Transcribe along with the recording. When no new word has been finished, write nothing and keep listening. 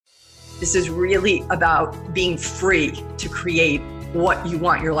This is really about being free to create what you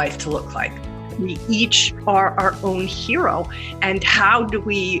want your life to look like. We each are our own hero. And how do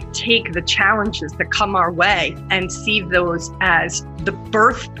we take the challenges that come our way and see those as the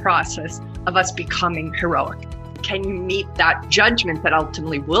birth process of us becoming heroic? Can you meet that judgment that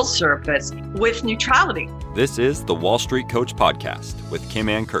ultimately will surface with neutrality? This is the Wall Street Coach Podcast with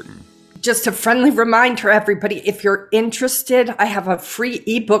Mian. Just a friendly reminder, everybody, if you're interested, I have a free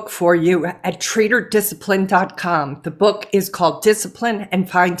ebook for you at traderdiscipline.com. The book is called Discipline and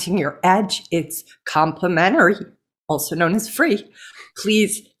Finding Your Edge. It's complimentary, also known as free.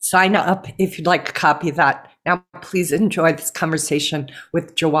 Please sign up if you'd like a copy of that. Now, please enjoy this conversation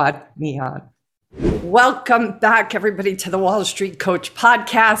with Jawad Mian. Welcome back, everybody, to the Wall Street Coach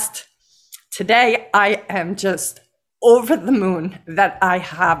Podcast. Today, I am just over the moon that I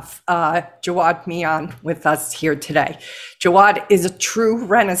have Jawad Mian with us here today. Jawad is a true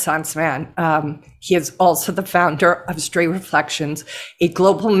Renaissance man. He is also the founder of Stray Reflections, a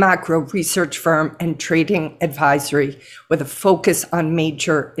global macro research firm and trading advisory with a focus on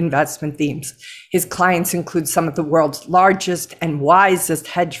major investment themes. His clients include some of the world's largest and wisest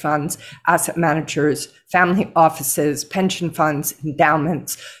hedge funds, asset managers, family offices, pension funds,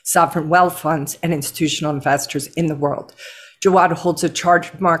 endowments, sovereign wealth funds, and institutional investors in the world. Jawad holds a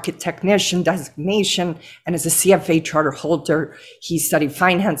chartered market technician designation and is a CFA charter holder. He studied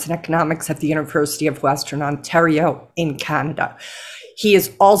finance and economics at the University of Western Ontario in Canada. He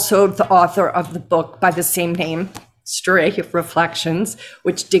is also the author of the book by the same name, Stray Reflections,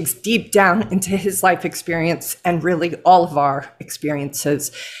 which digs deep down into his life experience and really all of our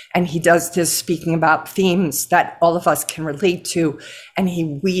experiences. And he does this speaking about themes that all of us can relate to. And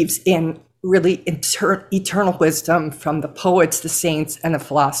he weaves in really eternal wisdom from the poets, the saints, and the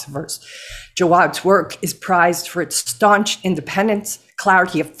philosophers. Jawad's work is prized for its staunch independence,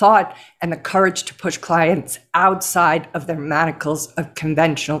 clarity of thought, and the courage to push clients outside of their manacles of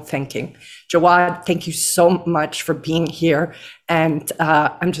conventional thinking. Jawad, thank you so much for being here. And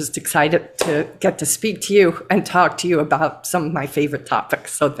I'm just excited to get to speak to you and talk to you about some of my favorite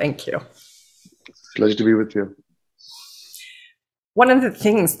topics. So thank you. Pleasure to be with you. One of the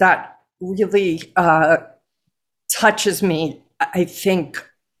things that really touches me, I think,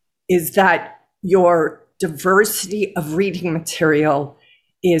 is that your diversity of reading material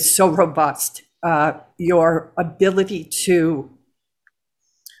is so robust. Your ability to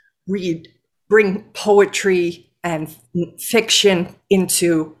bring poetry and fiction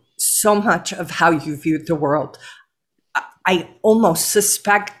into so much of how you view the world. I almost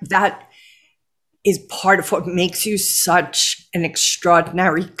suspect that is part of what makes you such an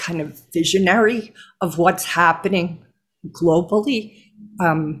extraordinary kind of visionary of what's happening globally.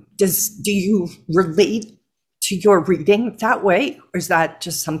 Do you relate to your reading that way, or is that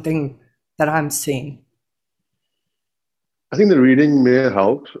just something that I'm seeing? I think the reading may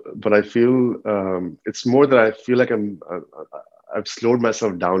help, but I feel it's more that I feel like I've slowed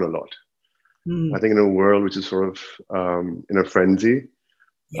myself down a lot. I think in a world which is sort of in a frenzy,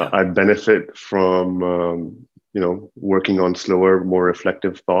 I benefit from working on slower, more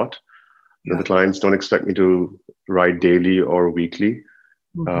reflective thought. The clients don't expect me to write daily or weekly.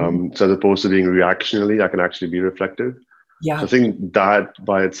 So as opposed to being reactionary, I can actually be reflective. So I think that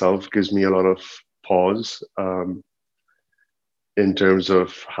by itself gives me a lot of pause in terms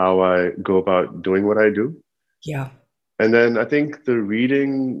of how I go about doing what I do. And then I think the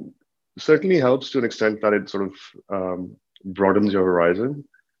reading certainly helps to an extent that it sort of broadens your horizon.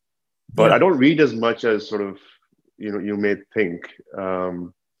 But I don't read as much as sort of, you may think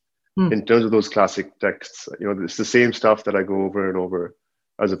in terms of those classic texts. It's the same stuff that I go over and over,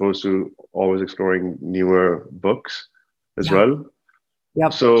 as opposed to always exploring newer books as well.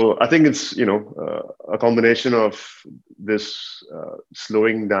 So I think it's, a combination of this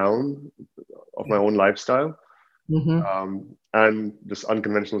slowing down of my own lifestyle and this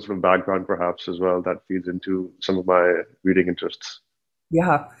unconventional sort of background perhaps as well that feeds into some of my reading interests.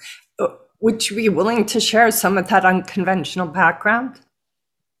 Would you be willing to share some of that unconventional background?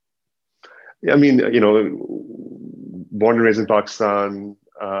 Yeah, I mean, born and raised in Pakistan,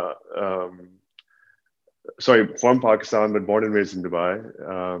 from Pakistan, but born and raised in Dubai.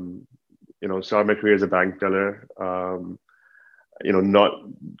 Started my career as a bank teller.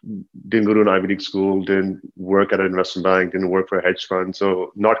 Didn't go to an Ivy League school, didn't work at an investment bank, didn't work for a hedge fund.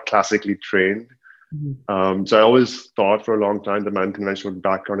 So not classically trained. So I always thought for a long time that my unconventional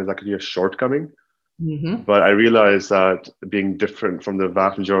background is actually a shortcoming. But I realized that being different from the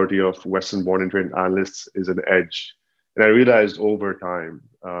vast majority of Western-born and trained analysts is an edge. And I realized over time,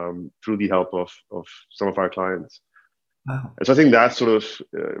 through the help of some of our clients, Wow. And so I think that sort of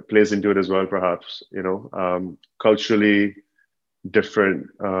plays into it as well, perhaps, culturally different,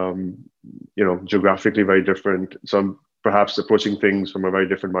 geographically very different. So I'm perhaps approaching things from a very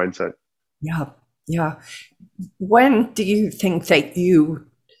different mindset. Yeah. Yeah. When do you think that you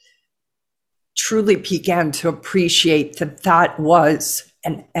truly began to appreciate that that was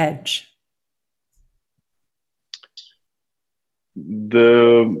an edge?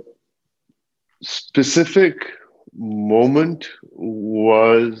 The specific moment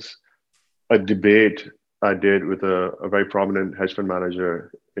was a debate I did with a very prominent hedge fund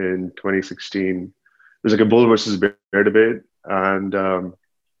manager in 2016. It was like a bull versus bear debate. And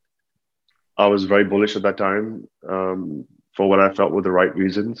I was very bullish at that time for what I felt were the right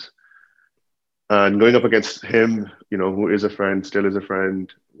reasons. And going up against him, who is a friend, still is a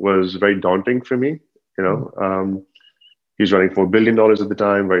friend, was very daunting for me. He's running $4 billion at the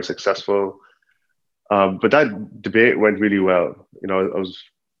time, very successful. But that debate went really well.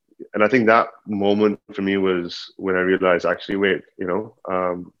 And I think that moment for me was when I realized, actually, wait,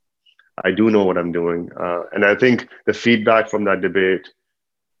 I do know what I'm doing. And I think the feedback from that debate,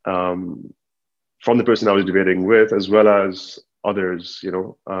 from the person I was debating with, as well as others,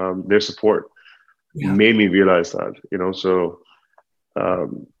 their support made me realize that, So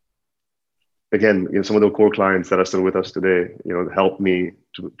again, some of the core clients that are still with us today, helped me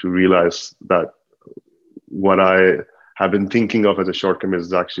to realize that what I have been thinking of as a shortcoming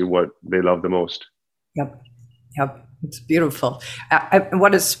is actually what they love the most. Yep. Yep. It's beautiful.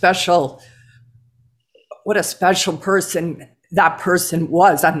 What a special person that person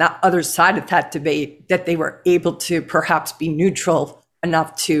was on the other side of that debate, that they were able to perhaps be neutral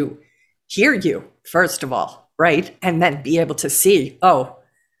enough to hear you, first of all, right? And then be able to see, oh,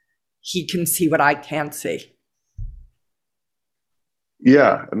 he can see what I can't see.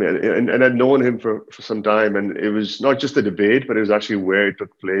 Yeah, I mean, and I'd known him for some time, and it was not just the debate, but it was actually where it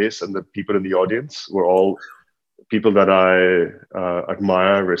took place, and the people in the audience were all people that I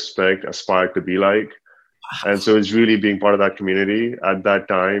admire, respect, aspire to be like. And so it's really being part of that community at that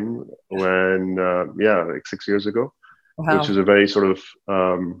time when, like 6 years ago, which was a very sort of,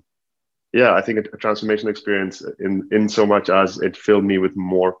 I think a transformation experience in so much as it filled me with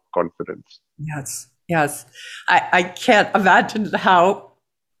more confidence. Yes. Yes. I can't imagine how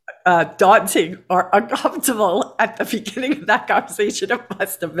daunting or uncomfortable at the beginning of that conversation it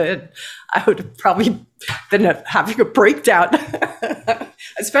must have been. I would have probably been having a breakdown,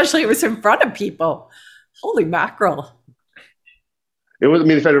 especially if it was in front of people. Holy mackerel. It was, I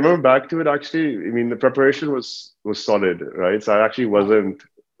mean, if I remember back to it, actually, I mean, the preparation was solid, right? So I actually wasn't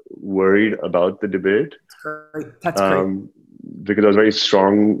worried about the debate. That's great. Because I was very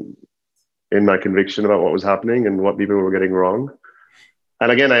strong in my conviction about what was happening and what people were getting wrong.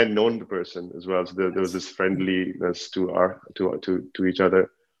 And again, I had known the person as well, so there was this friendliness to each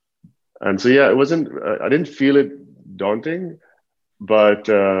other. And so it wasn't. I didn't feel it daunting, but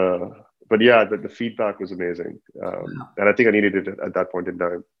yeah, the feedback was amazing, and I think I needed it at that point in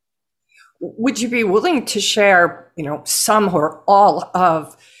time. Would you be willing to share, some or all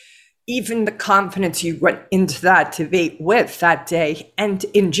of even the confidence you went into that debate with that day? And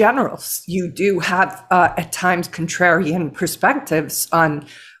in general, you do have at times contrarian perspectives on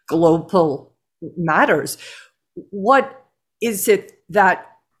global matters. What is it that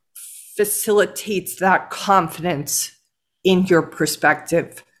facilitates that confidence in your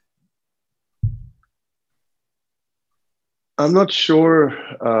perspective? I'm not sure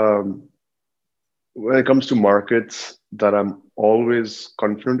when it comes to markets that I'm always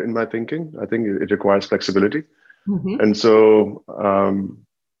confident in my thinking. I think it requires flexibility. Mm-hmm. And so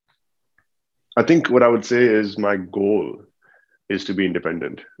I think what I would say is my goal is to be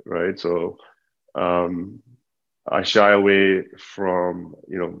independent, right? So I shy away from,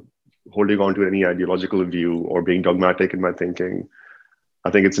 holding on to any ideological view or being dogmatic in my thinking.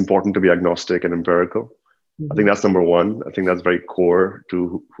 I think it's important to be agnostic and empirical. I think that's number one. I think that's very core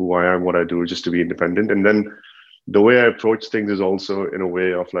to who I am, what I do, just to be independent. And then the way I approach things is also in a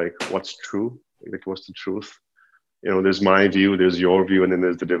way of like, what's true? Like, what's the truth? There's my view, there's your view, and then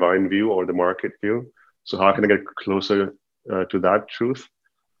there's the divine view or the market view. So how can I get closer to that truth?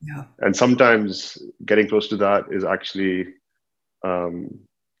 Yeah. And sometimes getting close to that is actually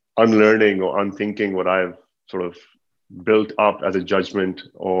unlearning or unthinking what I've sort of built up as a judgment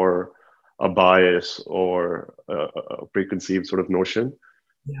or a bias or a preconceived sort of notion.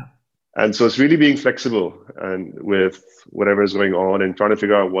 Yeah. And so it's really being flexible and with whatever is going on and trying to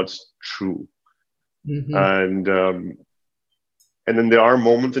figure out what's true. Mm-hmm. And then there are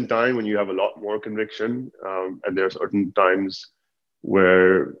moments in time when you have a lot more conviction, and there are certain times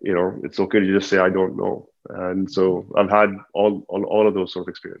where, it's okay to just say, I don't know. And so I've had all of those sort of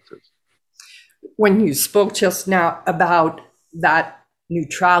experiences. When you spoke just now about that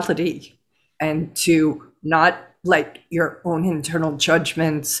neutrality and to not let your own internal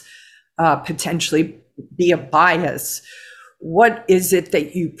judgments potentially be a bias, what is it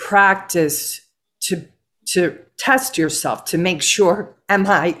that you practice to test yourself, to make sure, am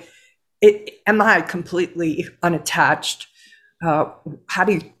I completely unattached? How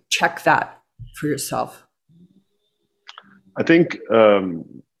do you check that for yourself? I think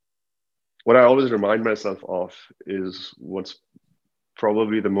what I always remind myself of is what's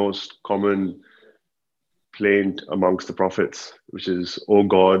probably the most common plaint amongst the prophets, which is, "Oh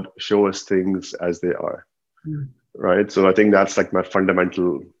God, show us things as they are." Right? So I think that's like my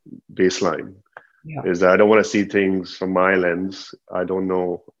fundamental baseline. Yeah. Is that I don't want to see things from my lens. I don't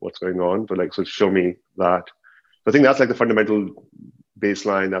know what's going on, but so show me that. I think that's like the fundamental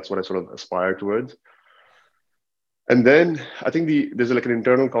baseline. That's what I sort of aspire towards. And then I think there's like an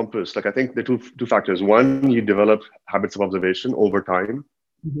internal compass. I think the two factors. One, you develop habits of observation over time,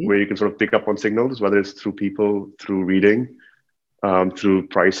 where you can sort of pick up on signals, whether it's through people, through reading, through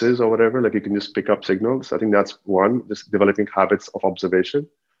prices or whatever. You can just pick up signals. I think that's one, just developing habits of observation.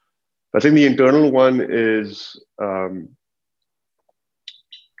 I think the internal one is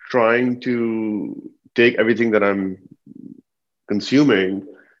trying to take everything that I'm consuming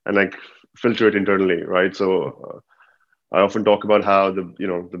and filter it internally, right? So I often talk about how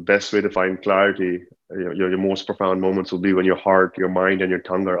the best way to find clarity, your most profound moments will be when your heart, your mind, and your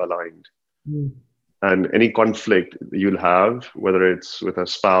tongue are aligned. And any conflict you'll have, whether it's with a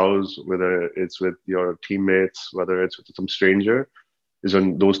spouse, whether it's with your teammates, whether it's with some stranger, is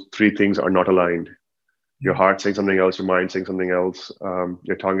when those three things are not aligned. Your heart saying something else, your mind saying something else,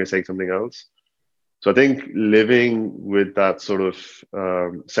 your tongue is saying something else. So I think living with that sort of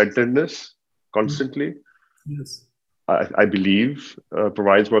centeredness constantly, yes, I believe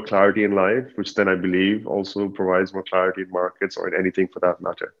provides more clarity in life, which then I believe also provides more clarity in markets or in anything for that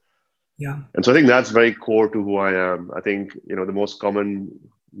matter. Yeah. And so I think that's very core to who I am. I think, the most common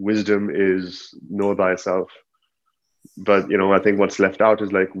wisdom is know thyself. But, I think what's left out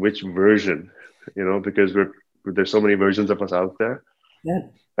is which version, because there's so many versions of us out there. Yeah.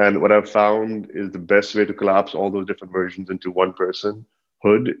 And what I've found is the best way to collapse all those different versions into one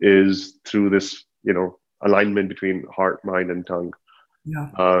personhood is through this, alignment between heart, mind, and tongue.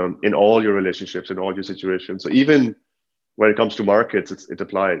 Yeah. In all your relationships, in all your situations. So even when it comes to markets, it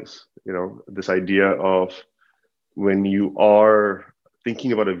applies, this idea of when you are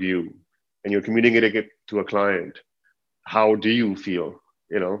thinking about a view and you're communicating it to a client, how do you feel?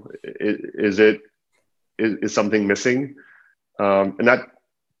 Is something missing? And that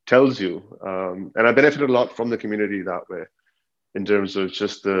tells you. And I benefited a lot from the community that way in terms of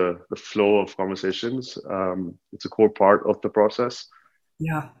just the flow of conversations. It's a core part of the process.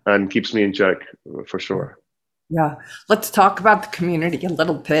 Yeah. And keeps me in check for sure. Yeah. Let's talk about the community a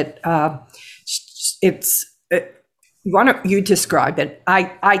little bit. You describe it.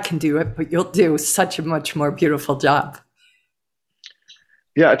 I can do it, but you'll do such a much more beautiful job.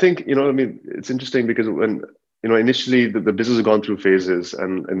 Yeah, I think, it's interesting because when, initially the business has gone through phases,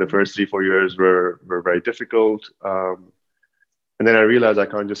 and in the first 3-4 years were very difficult. And then I realized I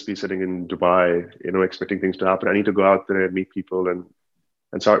can't just be sitting in Dubai, expecting things to happen. I need to go out there and meet people and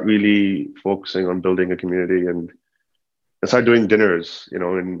start really focusing on building a community and start doing dinners,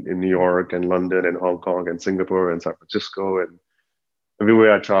 in New York and London and Hong Kong and Singapore and San Francisco, and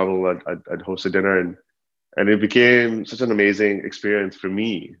everywhere I travel, I'd host a dinner, and it became such an amazing experience for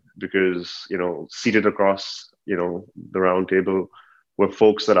me because, seated across, the round table were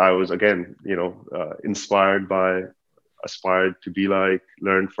folks that I was, again, inspired by, aspired to be like,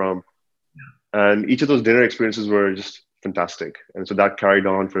 learn from. And each of those dinner experiences were just fantastic. And so that carried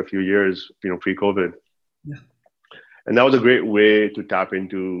on for a few years, pre-COVID. Yeah. And that was a great way to tap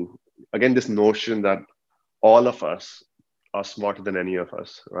into, again, this notion that all of us are smarter than any of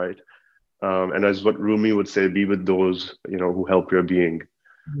us, right? And as what Rumi would say, be with those, who help your being.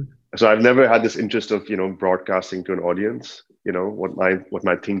 Mm-hmm. So I've never had this interest of, broadcasting to an audience, what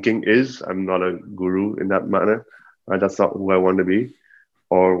my thinking is. I'm not a guru in that manner. Right? That's not who I want to be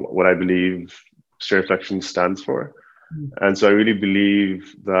or what I believe Straight Reflection stands for. Mm-hmm. And so I really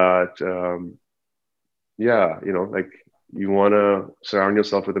believe that, you want to surround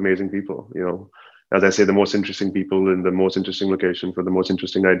yourself with amazing people, as I say, the most interesting people in the most interesting location for the most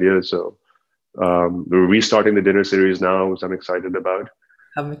interesting ideas. So we're restarting the dinner series now, which I'm excited about.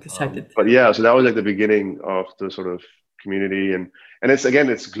 I'm excited. But yeah, so that was the beginning of the sort of community. And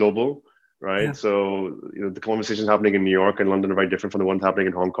it's global. right? Yeah. So, the conversations happening in New York and London are very different from the ones happening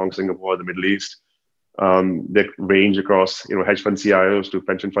in Hong Kong, Singapore, the Middle East. They range across, hedge fund CIOs to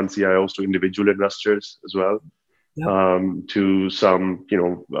pension fund CIOs to individual investors as well, to some,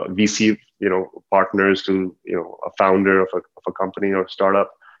 VC, partners to, a founder of a company or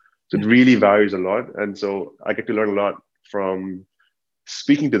startup. So it really varies a lot. And so I get to learn a lot from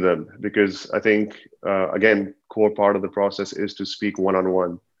speaking to them, because I think, again, core part of the process is to speak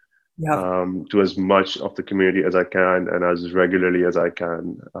one-on-one to as much of the community as I can and as regularly as I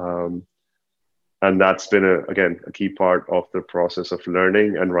can. And that's been, again, a key part of the process of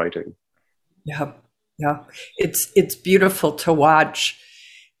learning and writing. Yeah. Yeah. It's beautiful to watch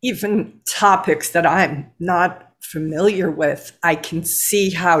even topics that I'm not familiar with. I can see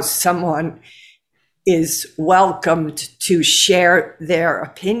how someone is welcomed to share their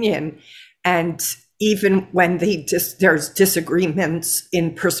opinion. And even when there's disagreements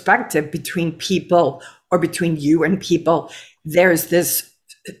in perspective between people or between you and people, there's this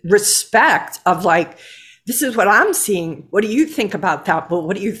respect of like, this is what I'm seeing. What do you think about that? Well,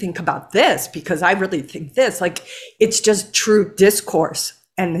 what do you think about this? Because I really think this. Like, it's just true discourse.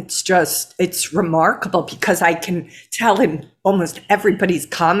 And it's remarkable, because I can tell in almost everybody's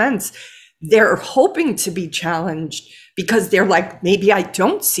comments, they're hoping to be challenged, because they're like, maybe I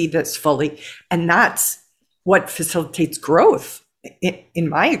don't see this fully. And that's what facilitates growth in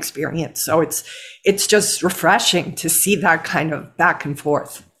my experience. So it's just refreshing to see that kind of back and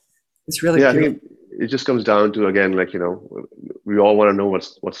forth. It's really beautiful. I think it just comes down to, again, like, we all want to know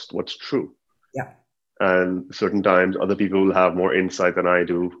what's true. Yeah. And certain times other people will have more insight than I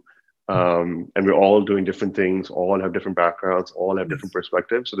do. And we're all doing different things, all have different backgrounds, all have different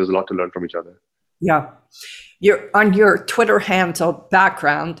perspectives. So there's a lot to learn from each other. Yeah. You're on your Twitter handle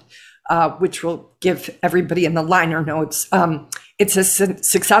background, which will give everybody in the liner notes. It says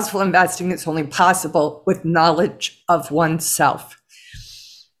successful investing is only possible with knowledge of oneself.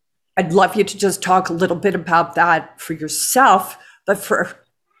 I'd love you to just talk a little bit about that for yourself, but for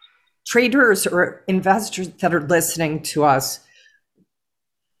traders or investors that are listening to us,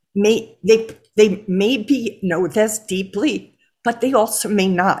 they maybe know this deeply, but they also may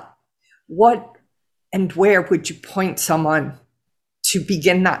not. What and where would you point someone to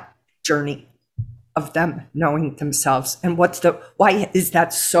begin that journey of them knowing themselves? And why is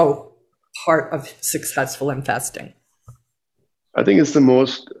that so part of successful investing? I think it's the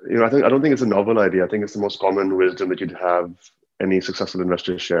most, I don't think it's a novel idea. I think it's the most common wisdom that you'd have any successful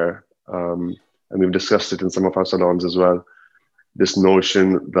investor share. And we've discussed it in some of our salons as well. This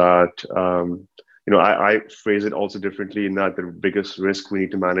notion that, I phrase it also differently, in that the biggest risk we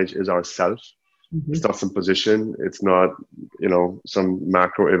need to manage is ourselves. Mm-hmm. It's not some position. It's not, some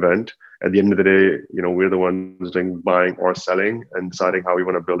macro event. At the end of the day, we're the ones doing buying or selling and deciding how we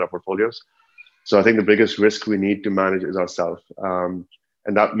want to build our portfolios. So I think the biggest risk we need to manage is ourselves. And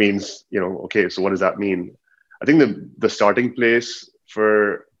that means, okay, so what does that mean? I think the starting place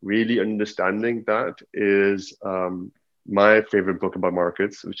for really understanding that is my favorite book about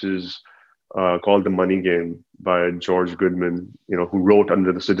markets, which is called The Money Game by George Goodman, who wrote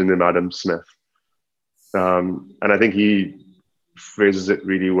under the pseudonym Adam Smith. And I think he phrases it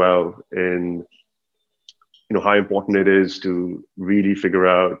really well in, how important it is to really figure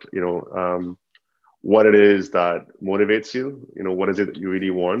out, what it is that motivates you, what is it that you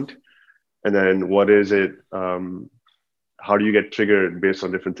really want? And then what is it, how do you get triggered based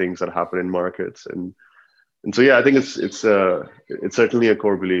on different things that happen in markets? And so, yeah, I think it's certainly a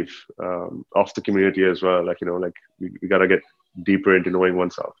core belief of the community as well. Like, we got to get deeper into knowing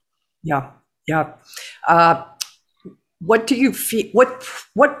oneself. Yeah. Yeah. What do you feel,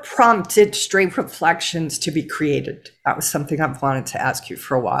 what prompted Straight Reflections to be created? That was something I've wanted to ask you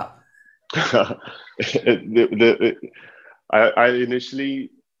for a while. I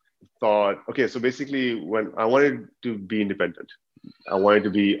initially thought, okay, so basically when I wanted to be independent, I wanted to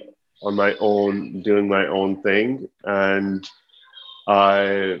be on my own, doing my own thing. And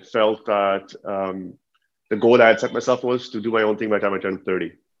I felt that the goal I had set myself was to do my own thing by the time I turned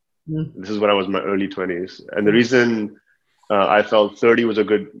 30. Mm-hmm. This is when I was in my early 20s. And the reason I felt 30 was a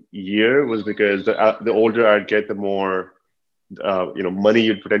good year was because the older I'd get, the more money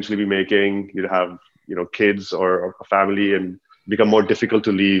you'd potentially be making. You'd have, kids or a family, and become more difficult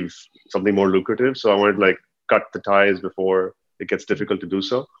to leave something more lucrative. So I wanted to cut the ties before it gets difficult to do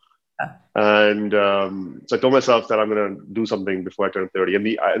so. And so I told myself that I'm going to do something before I turn 30.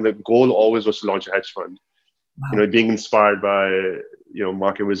 And the goal always was to launch a hedge fund. Wow. Being inspired by,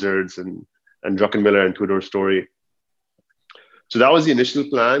 Market Wizards and Druckenmiller and Tudor Story. So that was the initial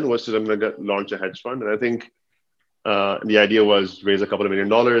plan, was to I'm going to launch a hedge fund. And I think The idea was raise a couple of $1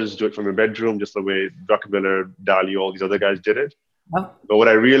 million, do it from your bedroom, just the way Druckenmiller, Dali, all these other guys did it. Oh. But what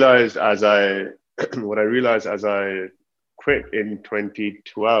I realized as I quit in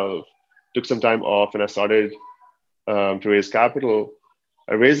 2012, took some time off, and I started to raise capital.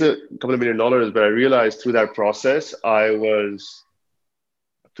 I raised a couple of $1 million, but I realized through that process, as I was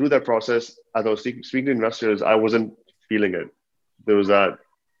speaking to investors, I wasn't feeling it. There was that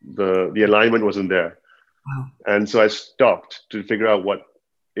the alignment wasn't there. Wow. And so I stopped to figure out what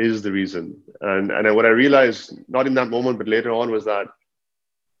is the reason. And what I realized, not in that moment, but later on, was that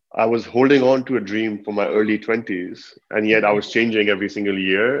I was holding on to a dream for my early 20s, and yet I was changing every single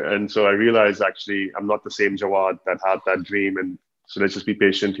year. And so I realized, actually, I'm not the same Jawad that had that dream. And so let's just be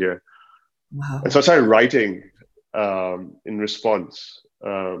patient here. Wow. And so I started writing in response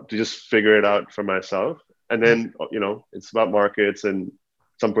to just figure it out for myself. And then, it's about markets and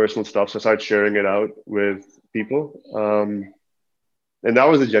some personal stuff. So I started sharing it out with people. And that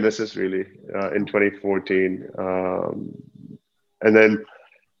was the genesis, really, in 2014. And then,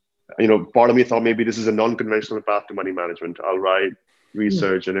 part of me thought maybe this is a non-conventional path to money management. I'll write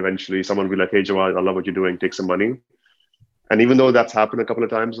research and eventually someone will be like, hey, Jawad, I love what you're doing. Take some money. And even though that's happened a couple of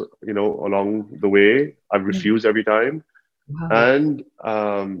times, along the way, I've refused every time. Wow. And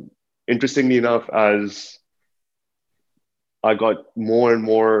interestingly enough, as I got more and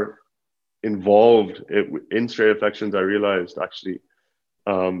more involved in straight reflections, I realized actually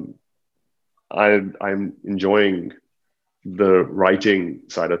I'm enjoying the writing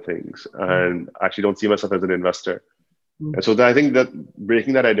side of things, and actually don't see myself as an investor. And so I think that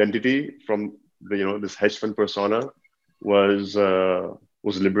breaking that identity from this hedge fund persona was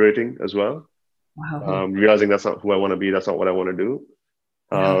liberating as well. Wow. Realizing that's not who I want to be, that's not what I want to do.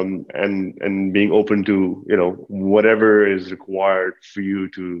 And being open to whatever is required for you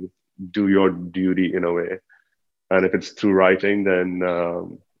to do your duty in a way. And if it's through writing, then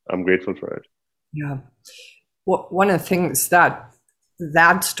I'm grateful for it. Yeah. Well, one of the things that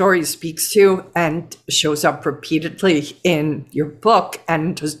story speaks to and shows up repeatedly in your book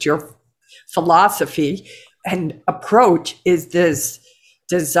and just your philosophy and approach is this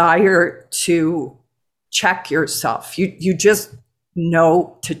desire to check yourself. You just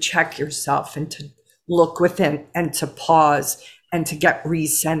know to check yourself and to look within and to pause and to get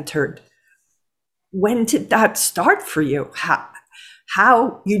recentered. When did that start for you?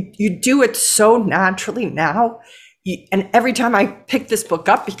 How you do it so naturally now. And every time I pick this book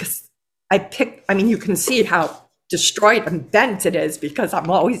up, because you can see how destroyed and bent it is because I'm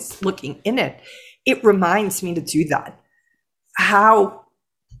always looking in it. It reminds me to do that. How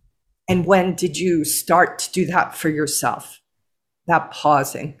and when did you start to do that for yourself? That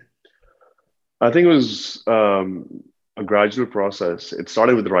pausing? I think it was a gradual process. It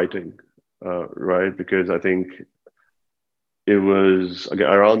started with writing, right? Because I think it was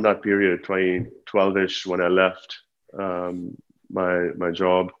around that period, 2012-ish, when I left my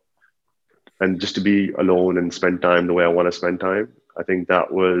job, and just to be alone and spend time the way I want to spend time. I think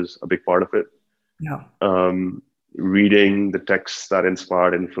that was a big part of it. Yeah. Reading the texts that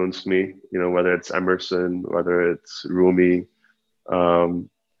inspired, influenced me, whether it's Emerson, whether it's Rumi, and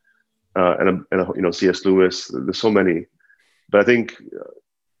C.S. Lewis. There's so many, but I think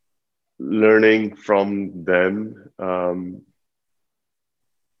learning from them.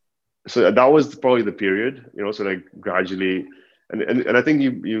 So that was probably the period, so like gradually, and I think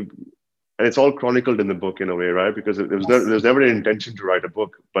you and it's all chronicled in the book in a way, right? Because there was never an intention to write a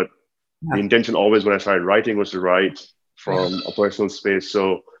book, but the intention always when I started writing was to write from a personal space.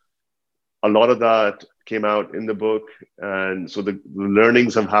 So a lot of that came out in the book, and so the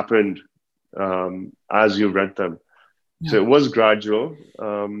learnings have happened as you read them. So it was gradual,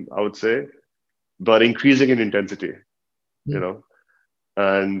 I would say, but increasing in intensity,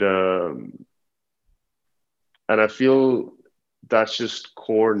 and I feel that's just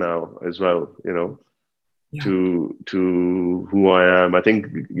core now as well, to who I am. I think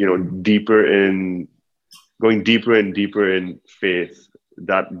going deeper and deeper in faith.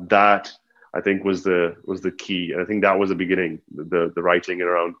 That I think was the key, and I think that was the beginning, the writing in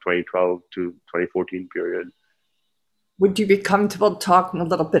around 2012 to 2014 period. Would you be comfortable talking a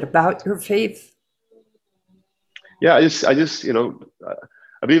little bit about your faith? Yeah, I just I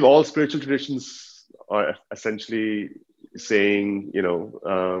believe all spiritual traditions are essentially saying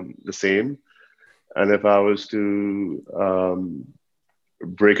the same, and if I was to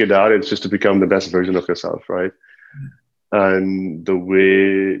break it down, it's just to become the best version of yourself, right? And the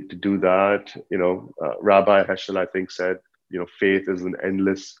way to do that, Rabbi Heschel, I think, said, faith is an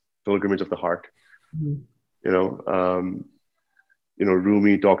endless pilgrimage of the heart.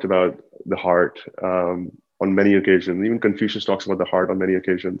 Rumi talked about the heart. on many occasions. Even Confucius talks about the heart on many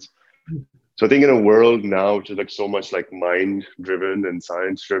occasions. So I think in a world now, which is like so much like mind driven and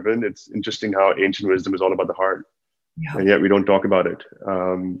science driven, it's interesting how ancient wisdom is all about the heart. Yeah. And yet we don't talk about it.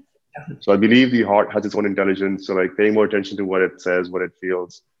 So I believe the heart has its own intelligence. So like paying more attention to what it says, what it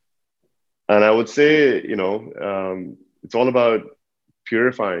feels. And I would say, it's all about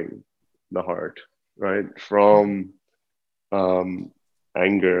purifying the heart, right? From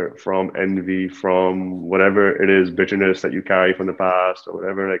anger, from envy, from whatever it is, bitterness that you carry from the past or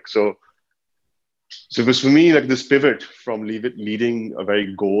whatever. Like, so it was for me like this pivot from leading a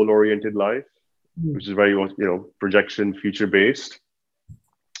very goal-oriented life, which is very, projection, future-based,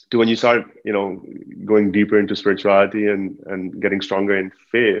 to when you start, going deeper into spirituality and getting stronger in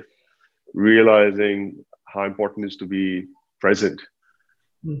faith, realizing how important it is to be present.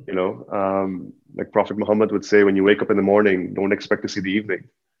 Like Prophet Muhammad would say, when you wake up in the morning, don't expect to see the evening.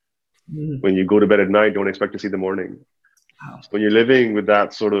 When you go to bed at night, don't expect to see the morning. So when you're living with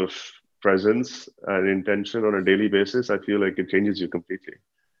that sort of presence and intention on a daily basis, I feel like it changes you completely.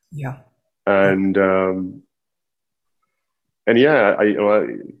 Yeah. And yeah,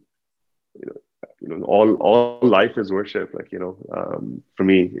 all life is worship. Like, for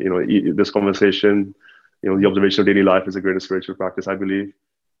me, this conversation, the observation of daily life is the greatest spiritual practice, I believe.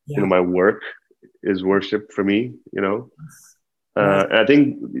 Yeah. My work is worship for me, And I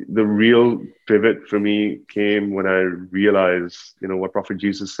think the real pivot for me came when I realized, what Prophet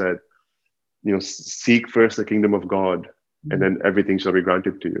Jesus said, seek first the kingdom of God, and then everything shall be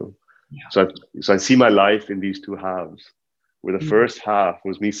granted to you. Yeah. So I see my life in these two halves, where the first half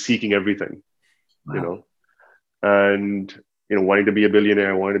was me seeking everything, and wanting to be a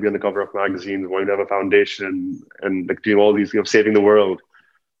billionaire, wanting to be on the cover of magazines, wanting to have a foundation, and like doing all these, saving the world,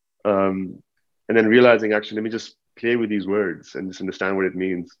 and then realizing, actually, let me just play with these words and just understand what it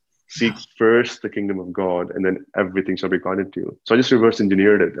means. Seek first the kingdom of God, and then everything shall be granted to you. So I just reverse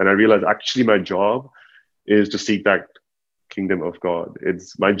engineered it, and I realized actually my job is to seek that kingdom of God.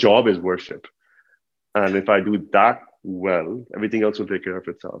 My job is worship, and if I do that well, everything else will take care of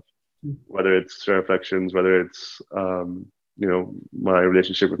itself. Whether it's reflections, whether it's my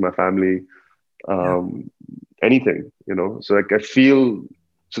relationship with my family, anything, So like I feel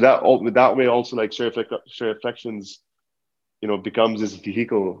so that way also, like share reflections, becomes this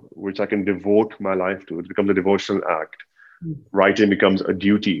vehicle which I can devote my life to. It becomes a devotional act. Writing becomes a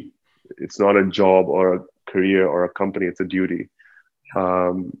duty. It's not a job or a career or a company. It's a duty.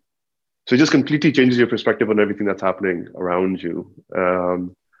 So it just completely changes your perspective on everything that's happening around you.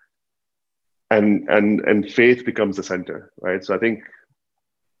 And faith becomes the center, right? So I think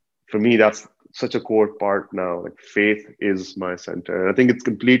for me, that's such a core part now. Like faith is my center. And I think it's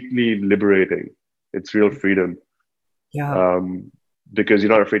completely liberating. It's real freedom. Yeah. Because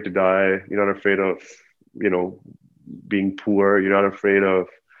you're not afraid to die. You're not afraid of, being poor. You're not afraid of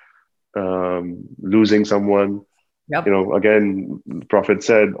losing someone. Yep. Again, the Prophet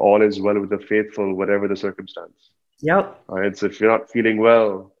said, all is well with the faithful, whatever the circumstance. Yep. Right. So if you're not feeling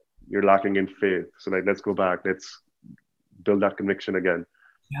well, you're lacking in faith. So like, let's go back. Let's build that conviction again.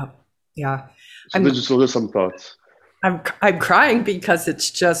 Yep. Yeah. So those are some thoughts. I'm crying because it's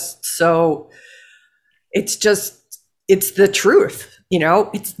the truth,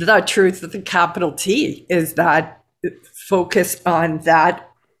 it's the truth with the capital T, is that focus on that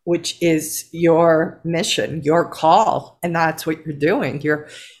which is your mission, your call. And that's what you're doing.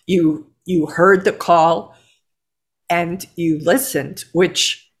 You heard the call and you listened,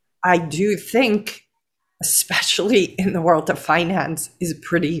 which I do think, especially in the world of finance, is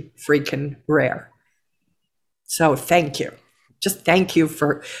pretty freaking rare. So thank you. Just thank you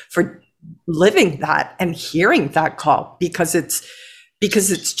for living that and hearing that call, because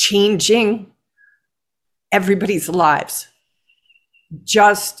it's changing everybody's lives.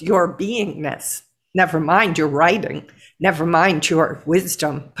 Just your beingness, never mind your writing, never mind your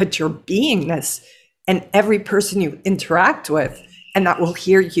wisdom, but your beingness, and every person you interact with and that will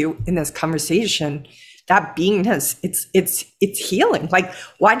hear you in this conversation, that beingness, it's healing. Like,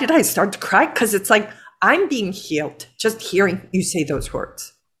 why did I start to cry? Because it's like I'm being healed just hearing you say those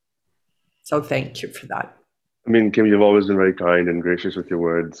words. So thank you for that. I mean, Kim, you've always been very kind and gracious with your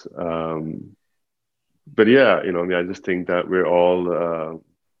words. But yeah, I just think that we're all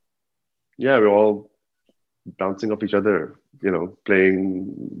bouncing off each other,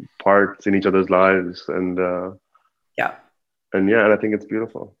 playing parts in each other's lives. And and I think it's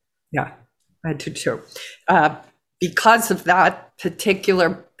beautiful. Yeah, I do too. Because of that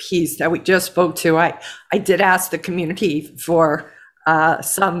particular piece that we just spoke to, I did ask the community for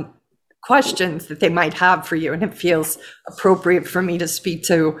some questions that they might have for you, and it feels appropriate for me to speak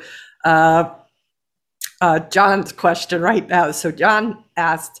to John's question right now. So John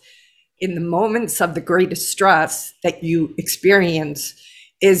asked, in the moments of the greatest stress that you experience,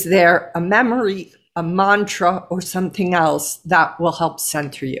 is there a memory, a mantra, or something else that will help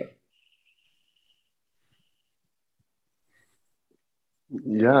center you?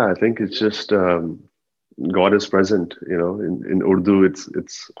 Yeah, I think it's just God is present. In Urdu, it's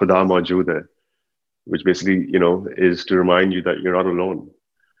Khuda Maujood hai, which basically, is to remind you that you're not alone.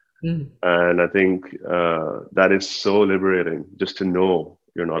 And I think that is so liberating, just to know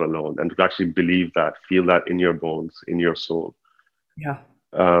you're not alone and to actually believe that, feel that in your bones, in your soul. Yeah.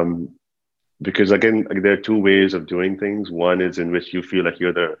 Because again, there are two ways of doing things. One is in which you feel like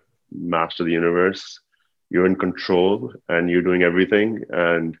you're the master of the universe, you're in control, and you're doing everything,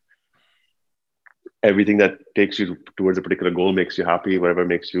 and everything that takes you towards a particular goal makes you happy. Whatever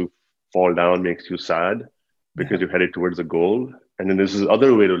makes you fall down makes you sad, because you're headed towards a goal. And then there's this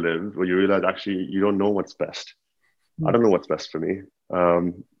other way to live where you realize actually you don't know what's best. I don't know what's best for me.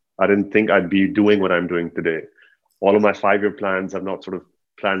 I didn't think I'd be doing what I'm doing today. All of my 5-year plans have not sort of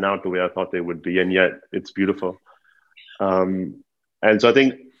planned out the way I thought they would be, and yet it's beautiful. And so I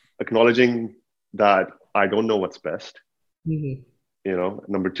think acknowledging that I don't know what's best,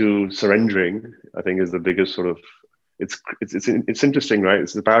 number two, surrendering, I think is the biggest sort of, it's interesting, right?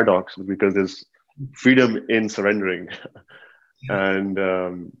 It's the paradox, because there's freedom in surrendering. And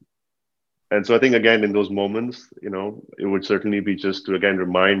so I think, again, in those moments, it would certainly be just to, again,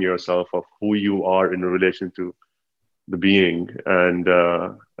 remind yourself of who you are in relation to the being, and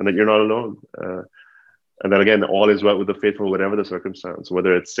that you're not alone. And then again, all is well with the faithful, whatever the circumstance,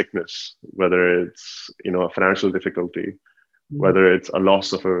 whether it's sickness, whether it's, a financial difficulty, whether it's a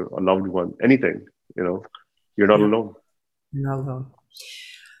loss of a loved one, anything, you're not alone. You're not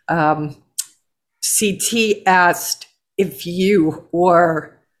alone. CT asked if you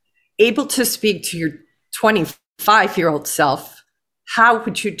were able to speak to your 25-year-old self, how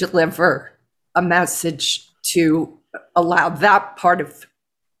would you deliver a message to allow that part of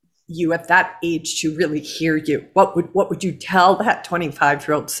you at that age to really hear you? What would you tell that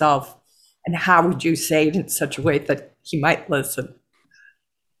 25-year-old self, and how would you say it in such a way that he might listen?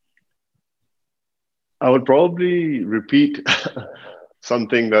 I would probably repeat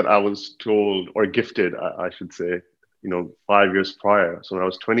something that I was told, or gifted, I should say, 5 years prior. So when I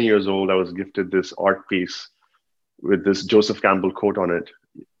was 20 years old, I was gifted this art piece with this Joseph Campbell quote on it.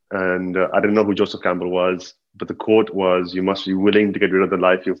 And I didn't know who Joseph Campbell was, but the quote was, "You must be willing to get rid of the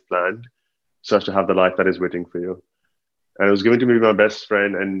life you've planned so as to have the life that is waiting for you." And it was given to me by my best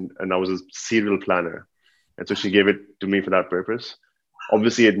friend, and I was a serial planner. And so she gave it to me for that purpose.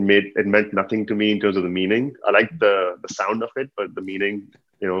 Obviously, it meant nothing to me in terms of the meaning. I liked the sound of it, but the meaning,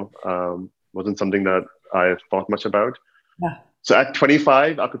 wasn't something that I thought much about. Yeah. So at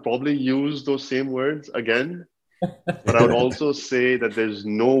 25, I could probably use those same words again, but I would also say that there's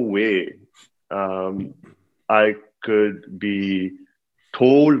no way I could be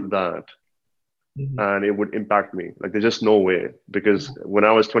told that and it would impact me. Like, there's just no way, because when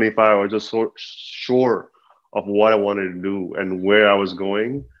I was 25, I was just so sure of what I wanted to do and where I was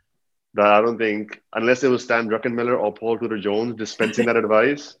going, that I don't think, unless it was Stan Druckenmiller or Paul Tudor Jones dispensing that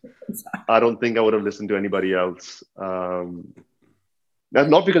advice, I don't think I would have listened to anybody else. Not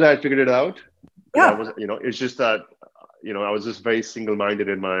because I had figured it out. I was, it's just that, I was just very single-minded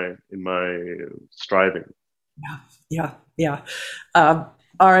in my striving. Yeah. All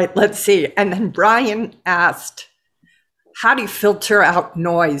right, let's see. And then Brian asked, how do you filter out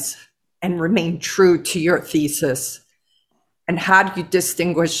noise and remain true to your thesis? And how do you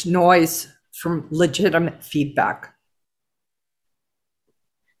distinguish noise from legitimate feedback?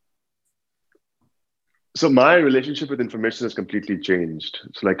 So my relationship with information has completely changed.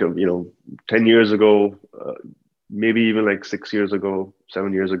 It's like, 10 years ago, maybe even like 6 years ago,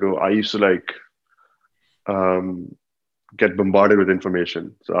 7 years ago, I used to get bombarded with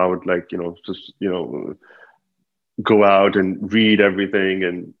information. So I would go out and read everything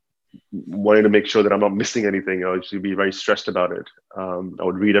and wanting to make sure that I'm not missing anything. I used to be very stressed about it. I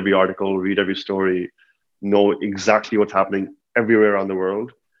would read every article, read every story, know exactly what's happening everywhere around the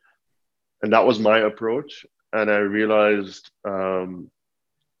world. And that was my approach. And I realized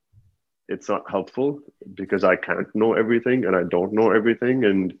it's not helpful, because I can't know everything and I don't know everything.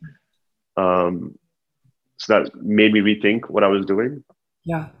 And so that made me rethink what I was doing.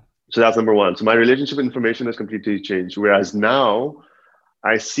 Yeah. So that's number one. So my relationship with information has completely changed. Whereas now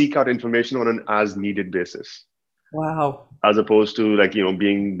I seek out information on an as needed basis. Wow. As opposed to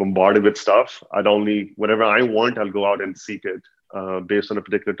being bombarded with stuff. Whatever I want, I'll go out and seek it based on a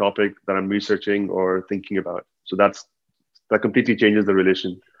particular topic that I'm researching or thinking about. So that completely changes the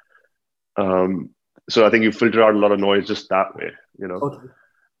relation. So I think you filter out a lot of noise just that way, you know. Okay.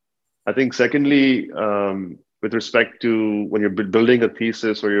 I think secondly, with respect to when you're building a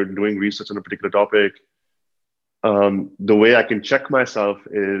thesis or you're doing research on a particular topic, the way I can check myself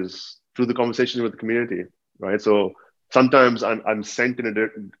is through the conversation with the community, right? So sometimes I'm sent in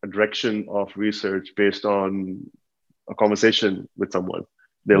a direction of research based on a conversation with someone.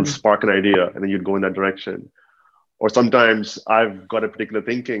 They'll spark an idea and then you'd go in that direction. Or sometimes I've got a particular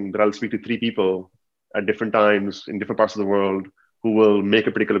thinking that I'll speak to 3 people at different times in different parts of the world who will make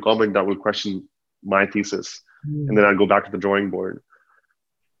a particular comment that will question my thesis. And then I'll go back to the drawing board.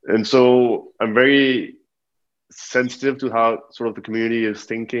 And so I'm very sensitive to how sort of the community is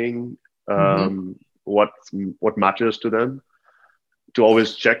thinking, what matters to them, to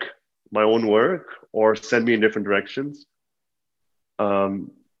always check my own work or send me in different directions.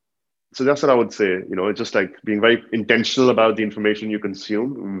 So that's what I would say. You know, it's just like being very intentional about the information you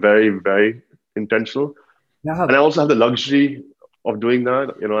consume, very, very intentional. Yeah. And I also have the luxury of doing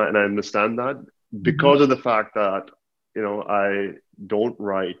that, you know, and I understand that because of the fact that, you know, I don't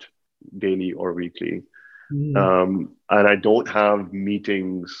write daily or weekly. And I don't have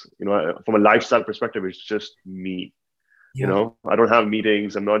meetings, you know, from a lifestyle perspective, it's just me. Yeah. You know, I don't have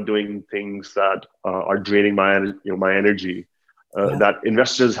meetings. I'm not doing things that are draining my energy. That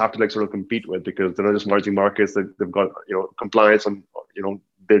investors have to like sort of compete with, because they're not just emerging markets. They've got, you know, compliance on, you know,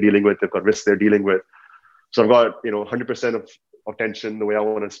 they're dealing with, they've got risks they're dealing with. So I've got, you know, 100% of attention the way I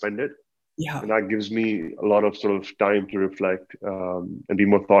want to spend it. Yeah. And that gives me a lot of sort of time to reflect and be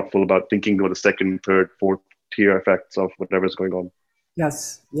more thoughtful about thinking about the second, third, fourth tier effects of whatever's going on.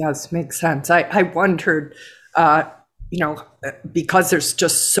 Yes, makes sense. I wondered, you know, because there's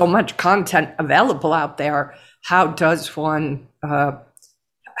just so much content available out there, how does one,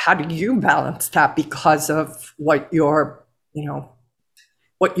 how do you balance that because of what you're, you know,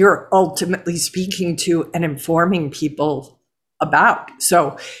 what you're ultimately speaking to and informing people about?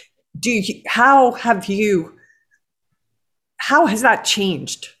 So how has that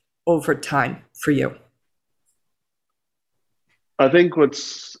changed over time for you? I think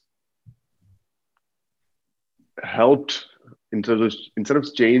what's helped instead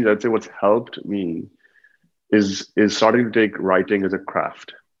of change, I'd say what's helped me is starting to take writing as a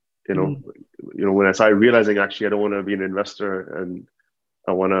craft. You know, when I started realizing actually I don't want to be an investor and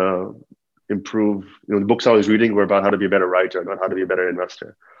I want to improve. You know, the books I was reading were about how to be a better writer, not how to be a better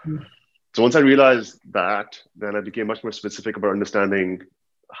investor. So once I realized that, then I became much more specific about understanding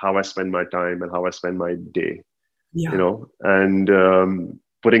how I spend my time and how I spend my day. You know, and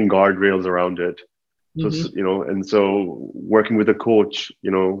putting guardrails around it. So, you know, and so working with a coach,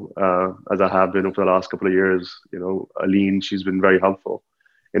 you know, as I have been over the last couple of years, you know, Aline, she's been very helpful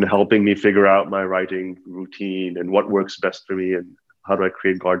in helping me figure out my writing routine and what works best for me and how do I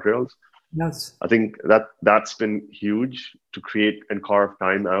create guardrails. Yes. I think that's been huge to create and carve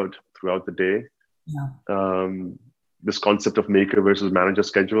time out throughout the day. Yeah. This concept of maker versus manager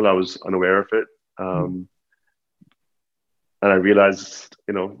schedule, I was unaware of it. And I realized,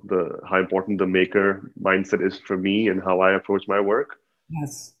 you know, how important the maker mindset is for me and how I approach my work.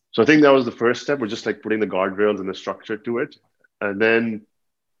 Yes. So I think that was the first step, was just like putting the guardrails and the structure to it. And then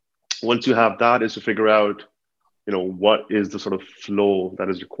once you have that, is to figure out, you know, what is the sort of flow that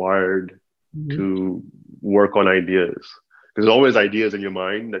is required to work on ideas. There's always ideas in your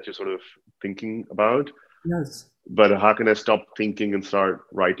mind that you're sort of thinking about. Yes. But how can I stop thinking and start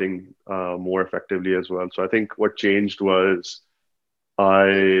writing more effectively as well? So I think what changed was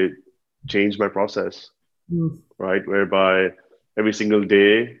I changed my process, right? Whereby every single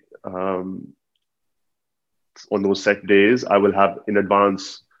day, on those set days, I will have in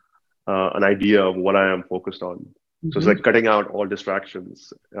advance an idea of what I am focused on. So it's like cutting out all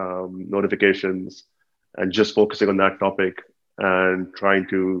distractions, notifications, and just focusing on that topic and trying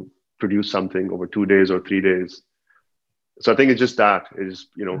to produce something over 2 days or 3 days. So I think it's just that is,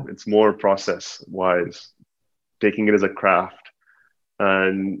 you know, it's more process wise, taking it as a craft.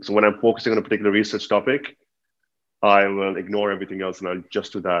 And so when I'm focusing on a particular research topic, I will ignore everything else and I'll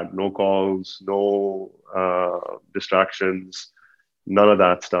just do that. No calls, no distractions, none of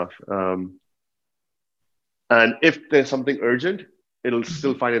that stuff. And if there's something urgent, it'll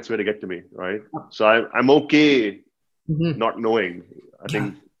still find its way to get to me, right? So I'm okay not knowing. I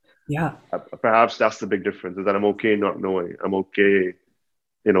think perhaps that's the big difference, is that I'm okay not knowing. I'm okay,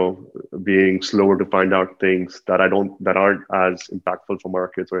 you know, being slower to find out things that aren't as impactful for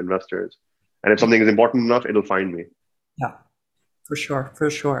markets or investors. And if something is important enough, it'll find me. Yeah, for sure.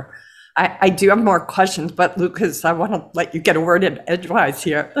 I do have more questions, but Lucas, I want to let you get a word in edgewise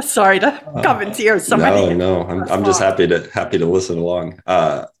here. Sorry to come into here. No, I'm just happy to listen along.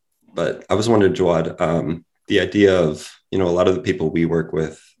 But I was wondering, Jawad, the idea of, a lot of the people we work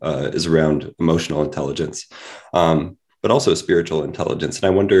with is around emotional intelligence, but also spiritual intelligence. And I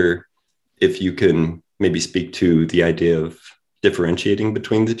wonder if you can maybe speak to the idea of differentiating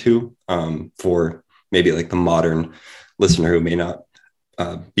between the two for maybe like the modern listener who may not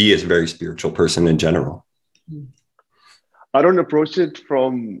be a very spiritual person in general. I don't approach it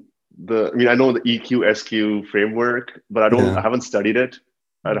from I know the EQ, SQ framework, but I haven't studied it.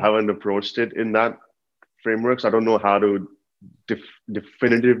 I haven't approached it in that framework. So I don't know how to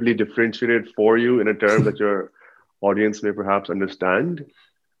definitively differentiate it for you in a term that your audience may perhaps understand.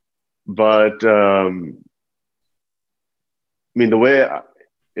 But the way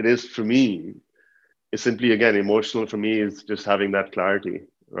it is for me is simply, again, emotional for me is just having that clarity,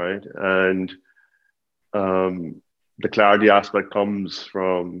 right? And the clarity aspect comes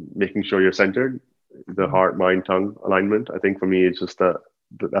from making sure you're centered, the heart, mind, tongue alignment. I think for me, it's just that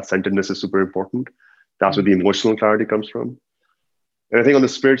centeredness is super important. That's where the emotional clarity comes from. And I think on the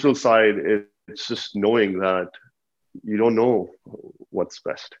spiritual side, it's just knowing that you don't know what's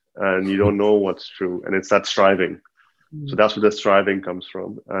best and you don't know what's true. And it's that striving. So that's where the striving comes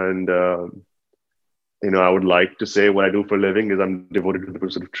from. And, I would like to say what I do for a living is I'm devoted to the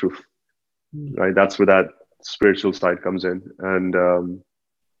pursuit of truth, right? That's where that spiritual side comes in. And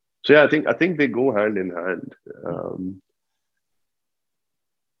I think they go hand in hand.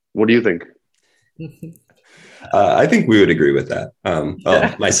 What do you think? I think we would agree with that.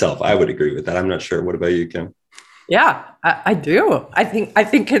 Myself, I would agree with that. I'm not sure. What about you, Kim? Yeah, I do. I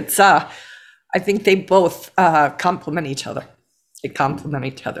think it's. I think they both complement each other. They complement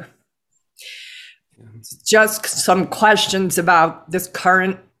each other. Just some questions about this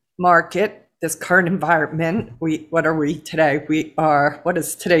current market, this current environment. What are we today? What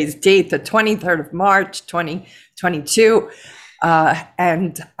is today's date? The 23rd of March, 2022.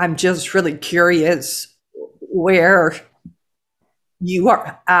 And I'm just really curious where you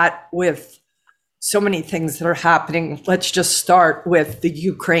are at with so many things that are happening. Let's just start with the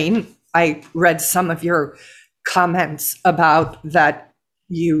Ukraine. I read some of your comments about that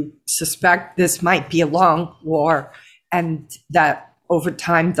you suspect this might be a long war and that over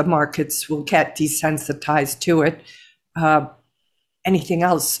time the markets will get desensitized to it. Anything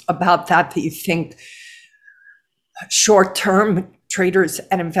else about that you think short-term traders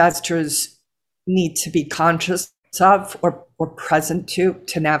and investors need to be conscious of or present to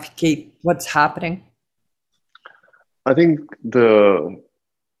navigate what's happening? I think the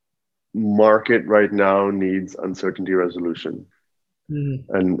market right now needs uncertainty resolution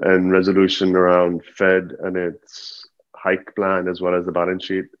and resolution around Fed and its hike plan, as well as the balance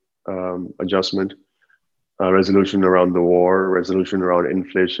sheet adjustment, resolution around the war, resolution around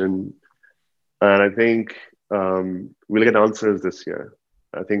inflation. And I think we'll get answers this year.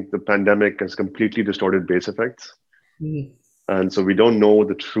 I think the pandemic has completely distorted base effects. And so we don't know what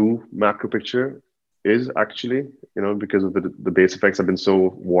the true macro picture is actually, because of the base effects have been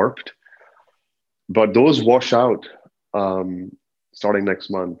so warped. But those wash out starting next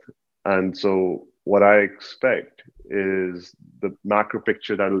month. And so what I expect is the macro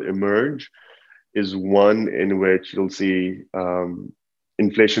picture that will emerge is one in which you'll see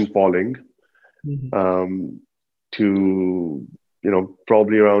inflation falling to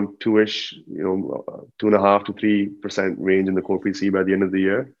probably around 2.5% to 3% range in the core PCE by the end of the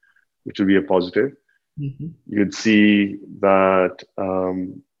year, which would be a positive. You'd see that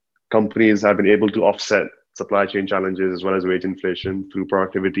companies have been able to offset supply chain challenges as well as wage inflation through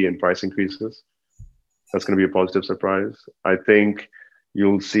productivity and price increases. That's going to be a positive surprise. I think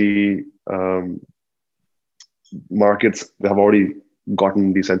you'll see markets that have already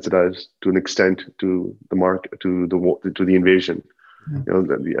gotten desensitized to an extent to the market, to the invasion.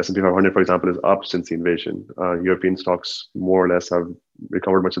 The S&P 500, for example, is up since the invasion. European stocks more or less have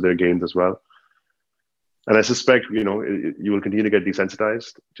recovered much of their gains as well. And I suspect, you will continue to get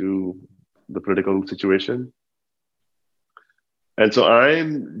desensitized to the political situation. And so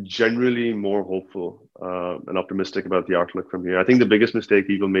I'm generally more hopeful and optimistic about the outlook from here. I think the biggest mistake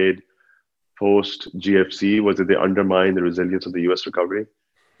people made post GFC was that they undermined the resilience of the US recovery.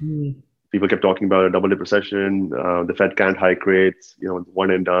 People kept talking about a double-dip recession, the Fed can't hike rates,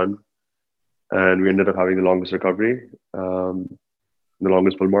 one and done. And we ended up having the longest recovery, the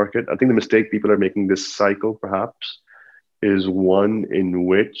longest bull market. I think the mistake people are making this cycle, perhaps, is one in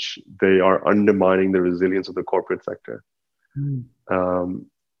which they are undermining the resilience of the corporate sector.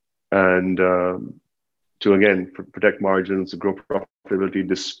 To, again, protect margins, grow profitability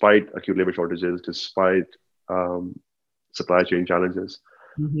despite acute labor shortages, despite supply chain challenges.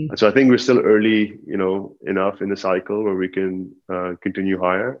 And so I think we're still early, enough in the cycle where we can continue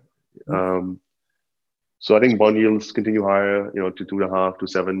higher. So I think bond yields continue higher, to 2.5 to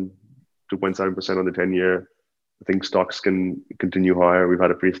 2.7% on the 10-year. I think stocks can continue higher. We've had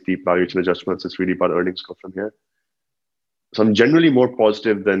a pretty steep valuation adjustment. So it's really about earnings go from here. So I'm generally more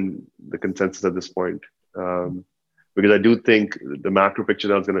positive than the consensus at this point, because I do think the macro picture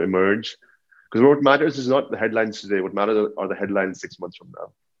that's going to emerge. Because what matters is not the headlines today. What matters are the headlines 6 months from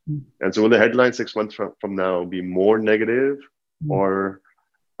now. And so will the headlines 6 months from now be more negative or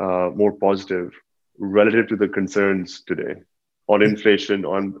more positive relative to the concerns today on inflation,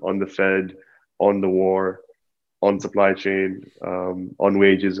 on the Fed, on the war, on supply chain, on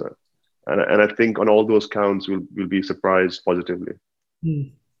wages? And I think on all those counts, we'll be surprised positively.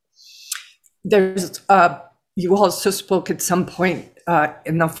 There's you also spoke at some point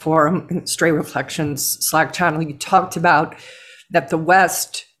in the forum, in Stray Reflections Slack channel, you talked about that the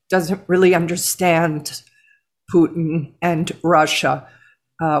West doesn't really understand Putin and Russia.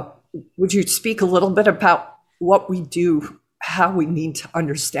 Would you speak a little bit about what we do, how we need to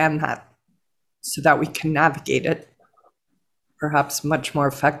understand that so that we can navigate it perhaps much more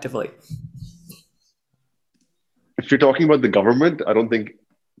effectively? If you're talking about the government, I don't think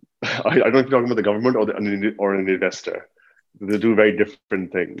you're talking about the government or an investor. They do very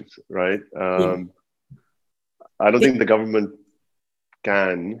different things, right? I don't think the government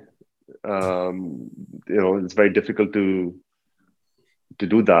can. It's very difficult to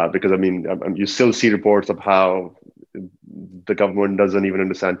do that because you still see reports of how the government doesn't even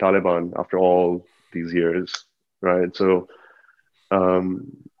understand Taliban after all these years, right? So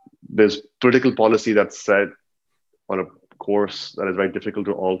there's political policy that's set on a course that is very difficult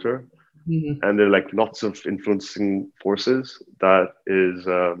to alter. And there are lots of influencing forces that is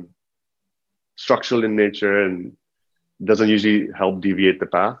structural in nature and doesn't usually help deviate the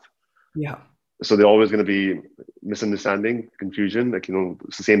path. Yeah. So they're always going to be misunderstanding, confusion. It's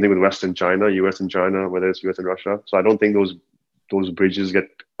the same thing with West and China, US and China, whether it's US and Russia. So I don't think those bridges get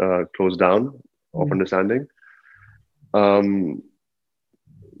closed down of understanding. The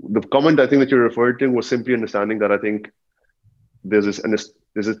comment I think that you're referring to was simply understanding that I think there's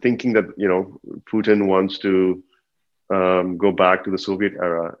a thinking that Putin wants to go back to the Soviet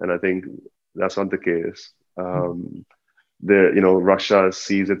era, and I think that's not the case. Russia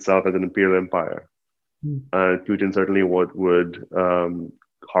sees itself as an imperial empire, and Putin certainly would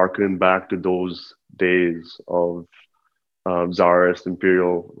harken back to those days of Tsarist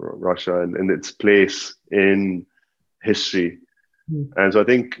imperial Russia and its place in history. And so I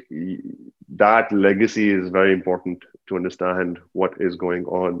think that legacy is very important to understand what is going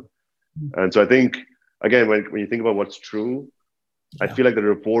on. And so I think, again, when you think about what's true, I feel like the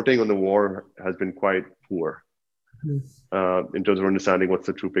reporting on the war has been quite poor in terms of understanding what's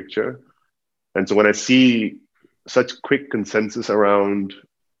the true picture. And so when I see such quick consensus around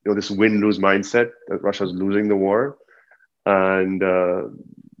this win-lose mindset that Russia's losing the war and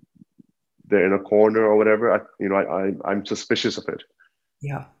they're in a corner or whatever, I'm suspicious of it.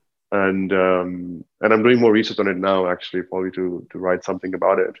 Yeah. And I'm doing more research on it now, actually, probably to write something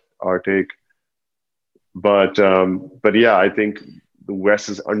about it, our take. But yeah, I think the West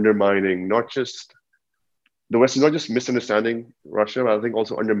is undermining the West is not just misunderstanding Russia, but I think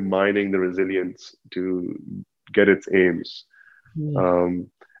also undermining the resilience to get its aims.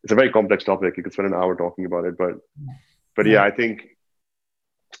 It's a very complex topic. You could spend an hour talking about it, but yeah, I think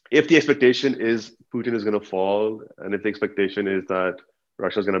if the expectation is Putin is going to fall, and if the expectation is that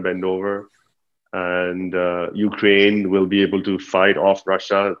Russia is going to bend over, and Ukraine will be able to fight off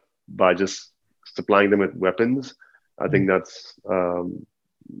Russia by just supplying them with weapons, I think that's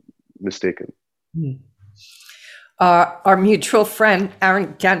mistaken. Our mutual friend,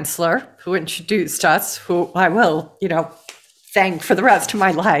 Aaron Gensler, who introduced us, who I will, thank for the rest of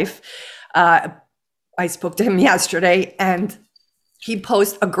my life. I spoke to him yesterday and he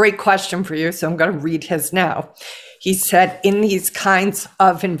posed a great question for you. So I'm going to read his now. He said, in these kinds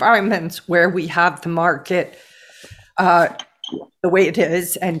of environments where we have the market the way it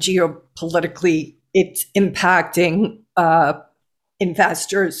is and geopolitically it's impacting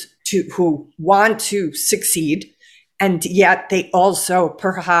investors who want to succeed, and yet they also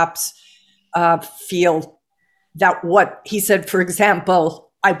perhaps feel that what he said, for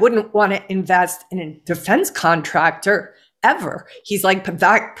example, I wouldn't want to invest in a defense contractor ever. He's like, but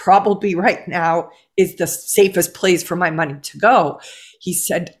that probably right now is the safest place for my money to go. He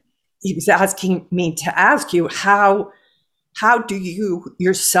said, he was asking me to ask you, how do you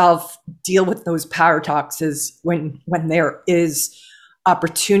yourself deal with those paradoxes when there is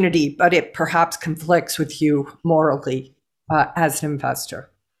opportunity, but it perhaps conflicts with you morally as an investor?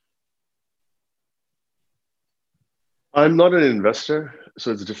 I'm not an investor.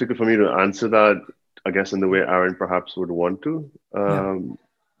 So it's difficult for me to answer that, I guess, in the way Aaron perhaps would want to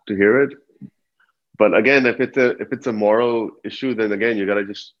hear it. But again, if it's a moral issue, then again, you got to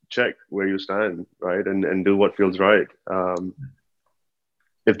just check where you stand, right? And do what feels right.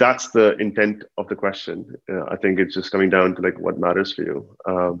 If that's the intent of the question, I think it's just coming down to like what matters for you.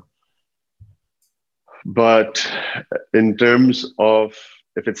 But in terms of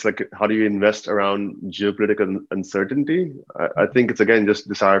if it's like, how do you invest around geopolitical uncertainty? I think it's, again, just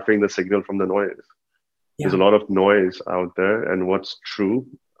deciphering the signal from the noise. Yeah. There's a lot of noise out there, and what's true,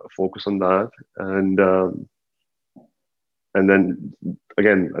 focus on that. And then,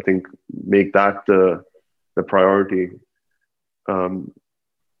 again, I think make that the priority.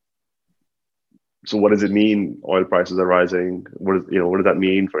 So what does it mean oil prices are rising? What does that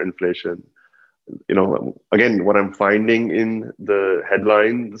mean for inflation? Again, what I'm finding in the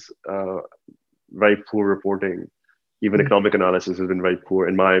headlines, very poor reporting. Even economic analysis has been very poor,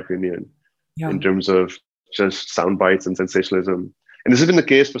 in my opinion, in terms of just sound bites and sensationalism. And this has been the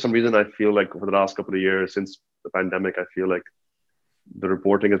case for some reason. I feel like over the last couple of years, since the pandemic, I feel like the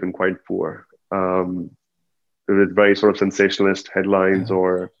reporting has been quite poor. With very sort of sensationalist headlines,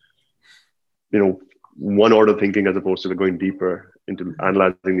 or one order thinking, as opposed to going deeper into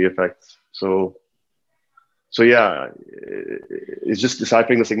analyzing the effects. So yeah, it's just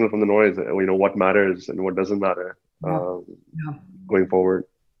deciphering the signal from the noise. What matters and what doesn't matter going forward.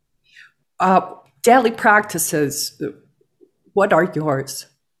 Daily practices, what are yours?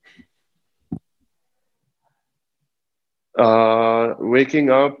 Waking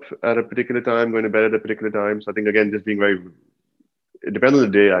up at a particular time, going to bed at a particular time. So I think, again, just being it depends on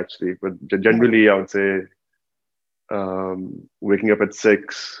the day, actually, but generally I would say waking up at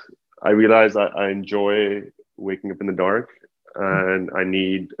 6. I realize I enjoy waking up in the dark, and I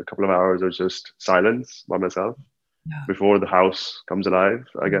need a couple of hours of just silence by myself before the house comes alive,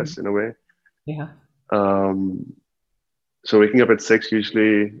 I guess, in a way. Yeah. So waking up at 6,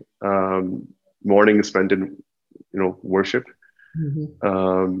 usually, morning is spent in, worship,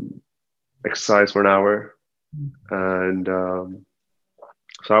 exercise for an hour, and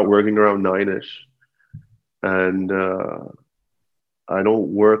start working around 9ish. And I don't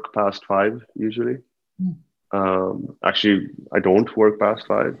work past 5 usually. Actually, I don't work past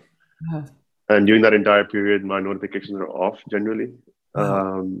 5. And during that entire period, my notifications are off generally.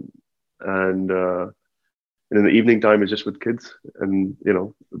 And in the evening time is just with kids, and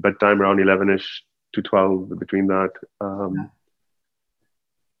bedtime around 11ish to 12, between that.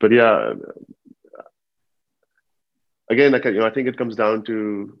 But yeah, again, I think it comes down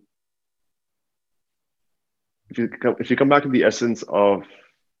to, if you come back to the essence of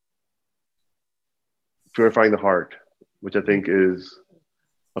purifying the heart, which I think is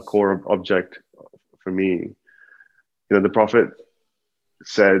a core object for me. The Prophet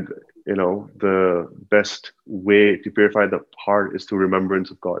said, the best way to purify the heart is through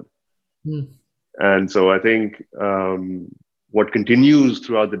remembrance of God. And so I think what continues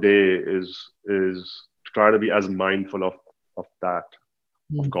throughout the day is to try to be as mindful of that,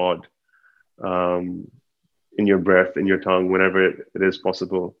 of God, in your breath, in your tongue, whenever it is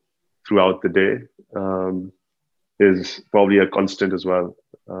possible throughout the day, is probably a constant as well.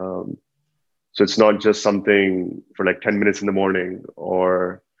 So it's not just something for like 10 minutes in the morning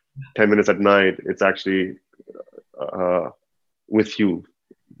or 10 minutes at night. It's actually with you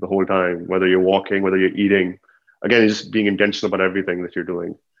the whole time, whether you're walking, whether you're eating. Again, it's just being intentional about everything that you're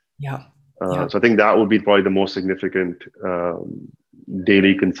doing. So I think that would be probably the most significant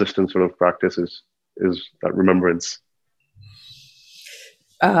daily consistent sort of practice is that remembrance.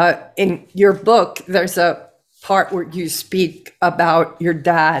 In your book, there's a part where you speak about your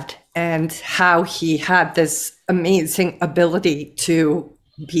dad and how he had this amazing ability to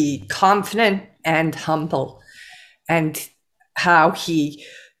be confident and humble, and how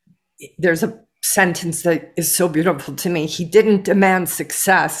there's a sentence that is so beautiful to me. He didn't demand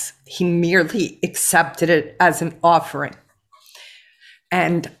success. He merely accepted it as an offering.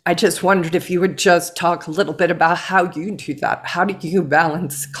 And I just wondered if you would just talk a little bit about how you do that. How do you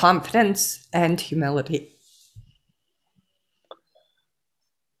balance confidence and humility?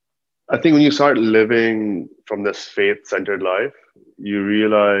 I think when you start living from this faith-centered life, you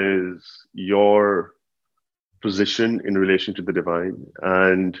realize your position in relation to the divine,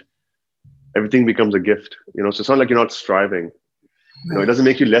 and everything becomes a gift. So it's not like you're not striving. It doesn't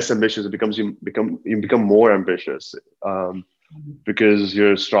make you less ambitious. You become more ambitious. Because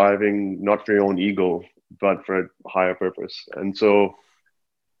you're striving not for your own ego, but for a higher purpose. And so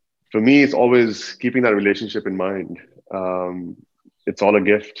for me, it's always keeping that relationship in mind. It's all a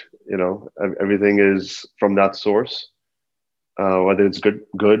gift, everything is from that source. whether it's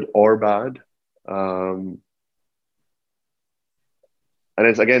good or bad. And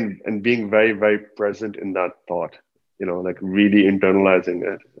it's again, and being very, very present in that thought, like really internalizing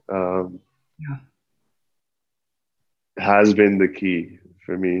it, has been the key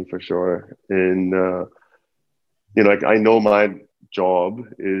for me, for sure. Like I know my job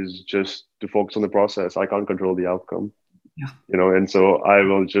is just to focus on the process. I can't control the outcome. And so I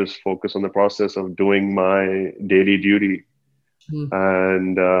will just focus on the process of doing my daily duty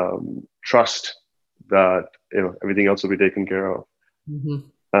and trust that everything else will be taken care of.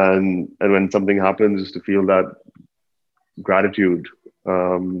 And when something happens, to feel that gratitude,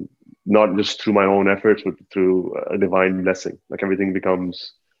 not just through my own efforts, but through a divine blessing. Like everything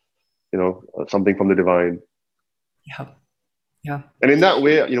becomes, something from the divine. Yeah. And in that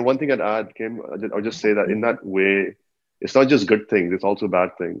way, one thing I'd add, Kim, I'll just say that in that way, it's not just good things, it's also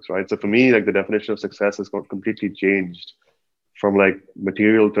bad things, right? So for me, like the definition of success has got completely changed from like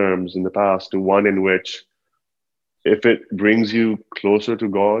material terms in the past to one in which if it brings you closer to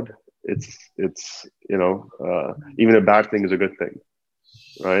God, it's even a bad thing is a good thing,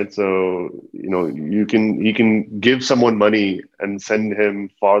 right? So, you can give someone money and send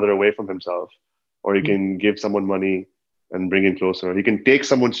him farther away from himself, or you can give someone money and bring him closer. You can take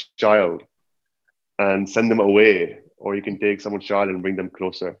someone's child and send them away, or you can take someone's child and bring them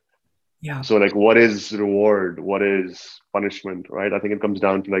closer. Yeah. So like, what is reward? What is punishment, right? I think it comes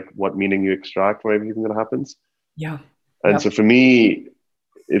down to like what meaning you extract from everything that happens. Yeah. And so for me,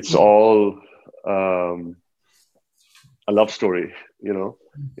 it's all a love story, in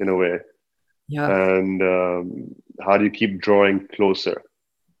a way. Yeah. And how do you keep drawing closer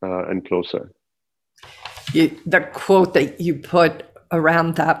and closer? The quote that you put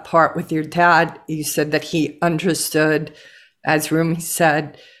around that part with your dad, you said that he understood, as Rumi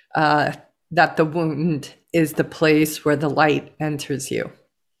said, that the wound is the place where the light enters you.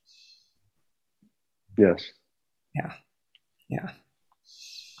 Yes. Yeah.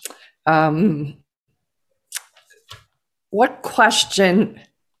 What question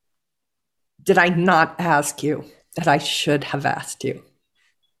did I not ask you that I should have asked you?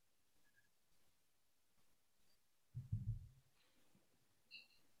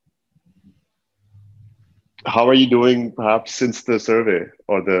 How are you doing, perhaps since the survey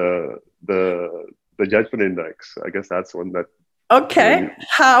or the judgment index? I guess that's one that. Okay.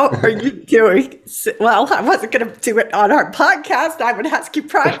 How are you doing? Well, I wasn't going to do it on our podcast. I would ask you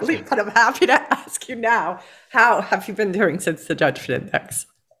privately, but I'm happy to ask you now. How have you been doing since the judgment index?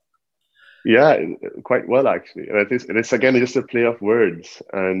 Yeah, quite well, actually. And it's again just a play of words,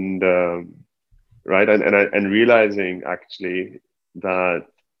 and right, and realizing actually that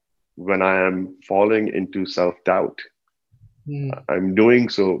when I am falling into self-doubt, I'm doing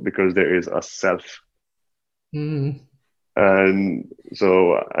so because there is a self. And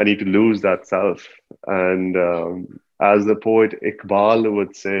so I need to lose that self. And as the poet Iqbal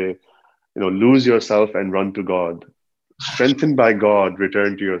would say, lose yourself and run to God. Strengthened by God,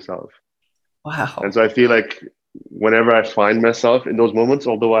 return to yourself. Wow. And so I feel like whenever I find myself in those moments,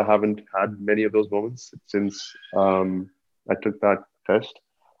 although I haven't had many of those moments since I took that test,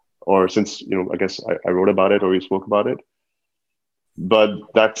 or since, I guess I wrote about it or we spoke about it. But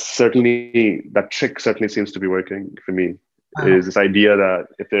that trick certainly seems to be working for me. Wow. Is this idea that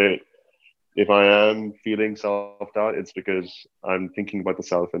if I am feeling self-doubt, it's because I'm thinking about the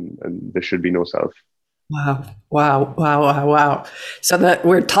self and there should be no self. Wow. So that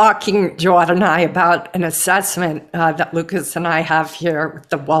we're talking, Jawad and I, about an assessment that Lucas and I have here with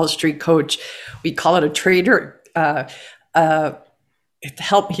the Wall Street Coach. We call it a trader.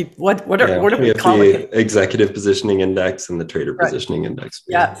 Help me. What are we calling it? Executive Positioning Index and the Trader Positioning Index.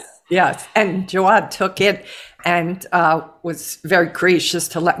 Yes. And Jawad took it and was very gracious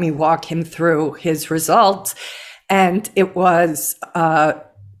to let me walk him through his results. And it was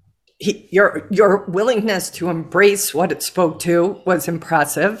your willingness to embrace what it spoke to was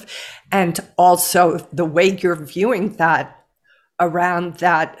impressive, and also the way you're viewing that around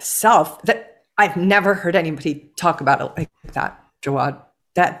that self. That I've never heard anybody talk about it like that. Jawad,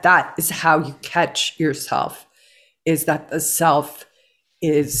 that is how you catch yourself, is that the self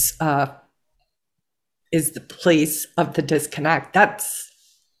is the place of the disconnect.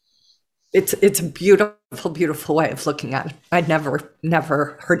 It's a beautiful way of looking at it. I'd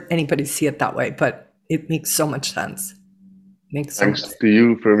never heard anybody see it that way, but it makes so much sense. Thanks to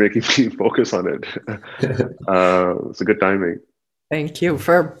you for making me focus on it. It's a good timing. Thank you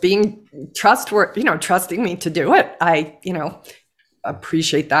for being trustworthy, trusting me to do it. I,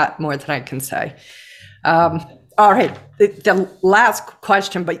 appreciate that more than I can say. All right. The last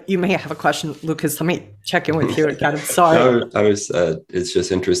question, but you may have a question, Lucas. Let me check in with you again. I'm sorry. It's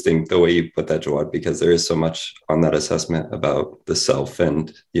just interesting the way you put that, Jawad, because there is so much on that assessment about the self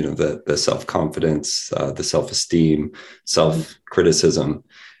and, the self-confidence, the self-esteem, self-criticism,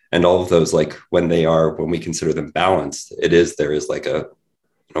 and all of those, like when we consider them balanced, there is like a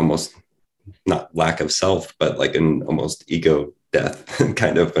almost not lack of self, but like an almost ego death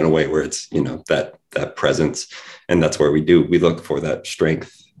kind of, in a way where it's, that presence. And that's where we look for that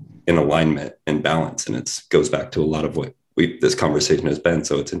strength in alignment and balance. And it goes back to a lot of what this conversation has been.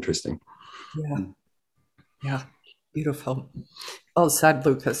 So it's interesting. Yeah. Beautiful. Well said,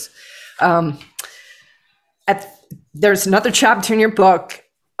 Lucas. There's another chapter in your book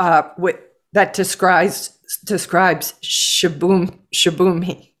that describes Shibumi.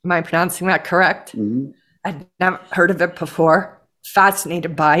 Am I pronouncing that correct? Mm-hmm. I'd never heard of it before.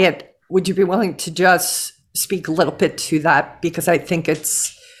 Fascinated by it. Would you be willing to just speak a little bit to that? Because I think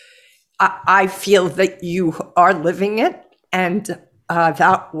I feel that you are living it. And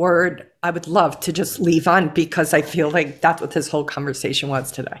that word I would love to just leave on, because I feel like that's what this whole conversation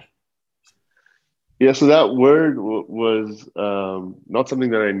was today. Yeah, so that word was not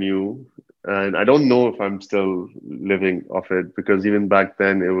something that I knew. And I don't know if I'm still living off it, because even back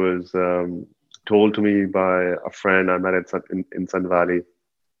then it was told to me by a friend I met in Sun Valley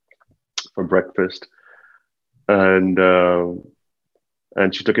for breakfast. And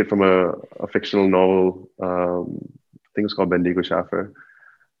she took it from a fictional novel, I think it's called Bendigo Schaffer.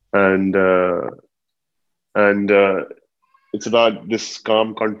 And it's about this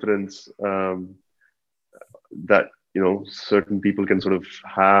calm confidence that, certain people can sort of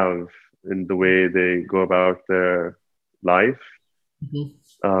have in the way they go about their life.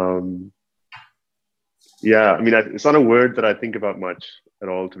 Mm-hmm. Yeah, I mean, it's not a word that I think about much at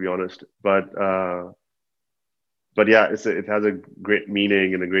all, to be honest. But yeah, it has a great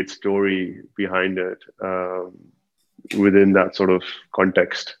meaning and a great story behind it within that sort of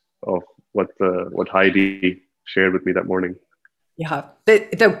context of what Heidi shared with me that morning. Yeah,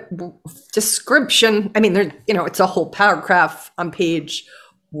 the description. I mean, it's a whole paragraph on page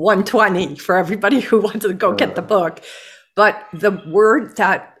 120 for everybody who wants to go get the book. But the word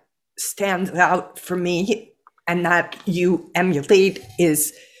that stands out for me and that you emulate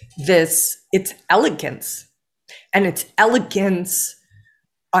is it's elegance. And it's elegance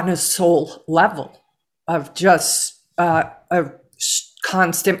on a soul level of just a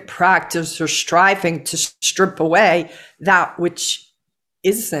constant practice or striving to strip away that which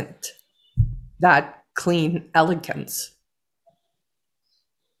isn't that clean elegance.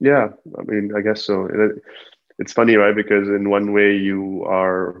 Yeah, I mean, I guess so. It's funny, right? Because in one way you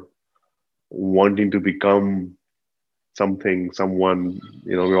are wanting to become something, someone,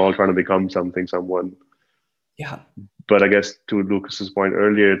 we're all trying to become something, someone. Yeah. But I guess to Lucas's point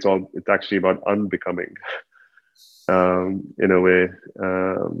earlier, it's actually about unbecoming, in a way.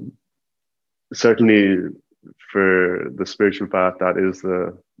 Certainly for the spiritual path, that is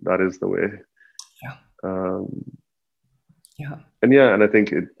the way. Yeah. Yeah. And I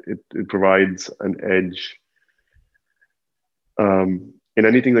think it provides an edge in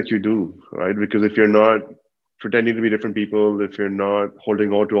anything that you do, right? Because if you're not pretending to be different people, if you're not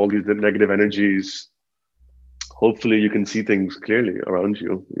holding on to all these negative energies, hopefully you can see things clearly around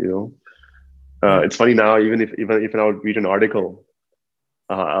you. It's funny now, even if I'll read an article,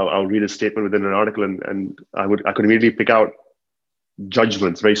 I'll read a statement within an article, and I could immediately pick out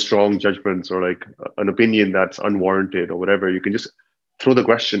judgments, very strong judgments, or like an opinion that's unwarranted or whatever. You can just throw the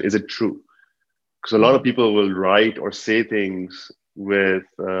question, is it true? Because a lot of people will write or say things with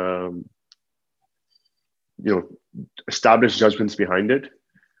established judgments behind it,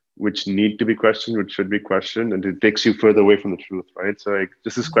 which need to be questioned, which should be questioned, and it takes you further away from the truth, right? So like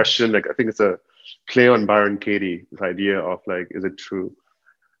just this question, like I think it's a play on Byron Katie, this idea of like, is it true?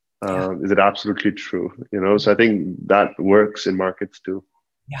 Is it absolutely true? So I think that works in markets too.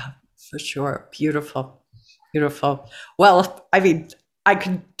 Yeah, for sure. Beautiful. Well, I mean, I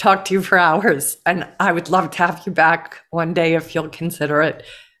could talk to you for hours, and I would love to have you back one day if you'll consider it.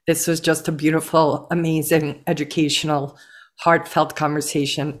 This was just a beautiful, amazing, educational, heartfelt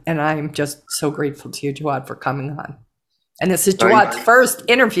conversation, and I'm just so grateful to you, Jawad, for coming on. And this is Jawad's first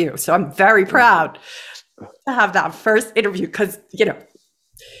interview, so I'm very proud to have that first interview, because,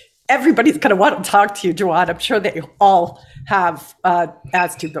 everybody's going to want to talk to you, Jawad. I'm sure they all have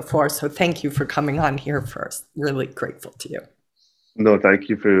asked you before, so thank you for coming on here first. Really grateful to you. No, thank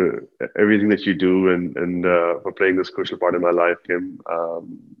you for everything that you do and for playing this crucial part in my life, Kim.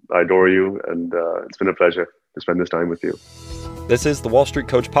 I adore you, and it's been a pleasure to spend this time with you. This is the Wall Street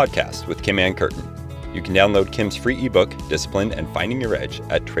Coach Podcast with Mian. You can download Kim's free ebook, Discipline and Finding Your Edge,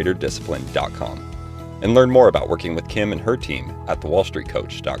 at traderdiscipline.com. And learn more about working with Kim and her team at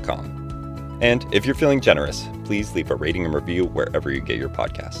thewallstreetcoach.com. And if you're feeling generous, please leave a rating and review wherever you get your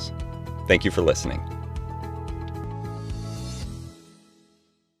podcasts. Thank you for listening.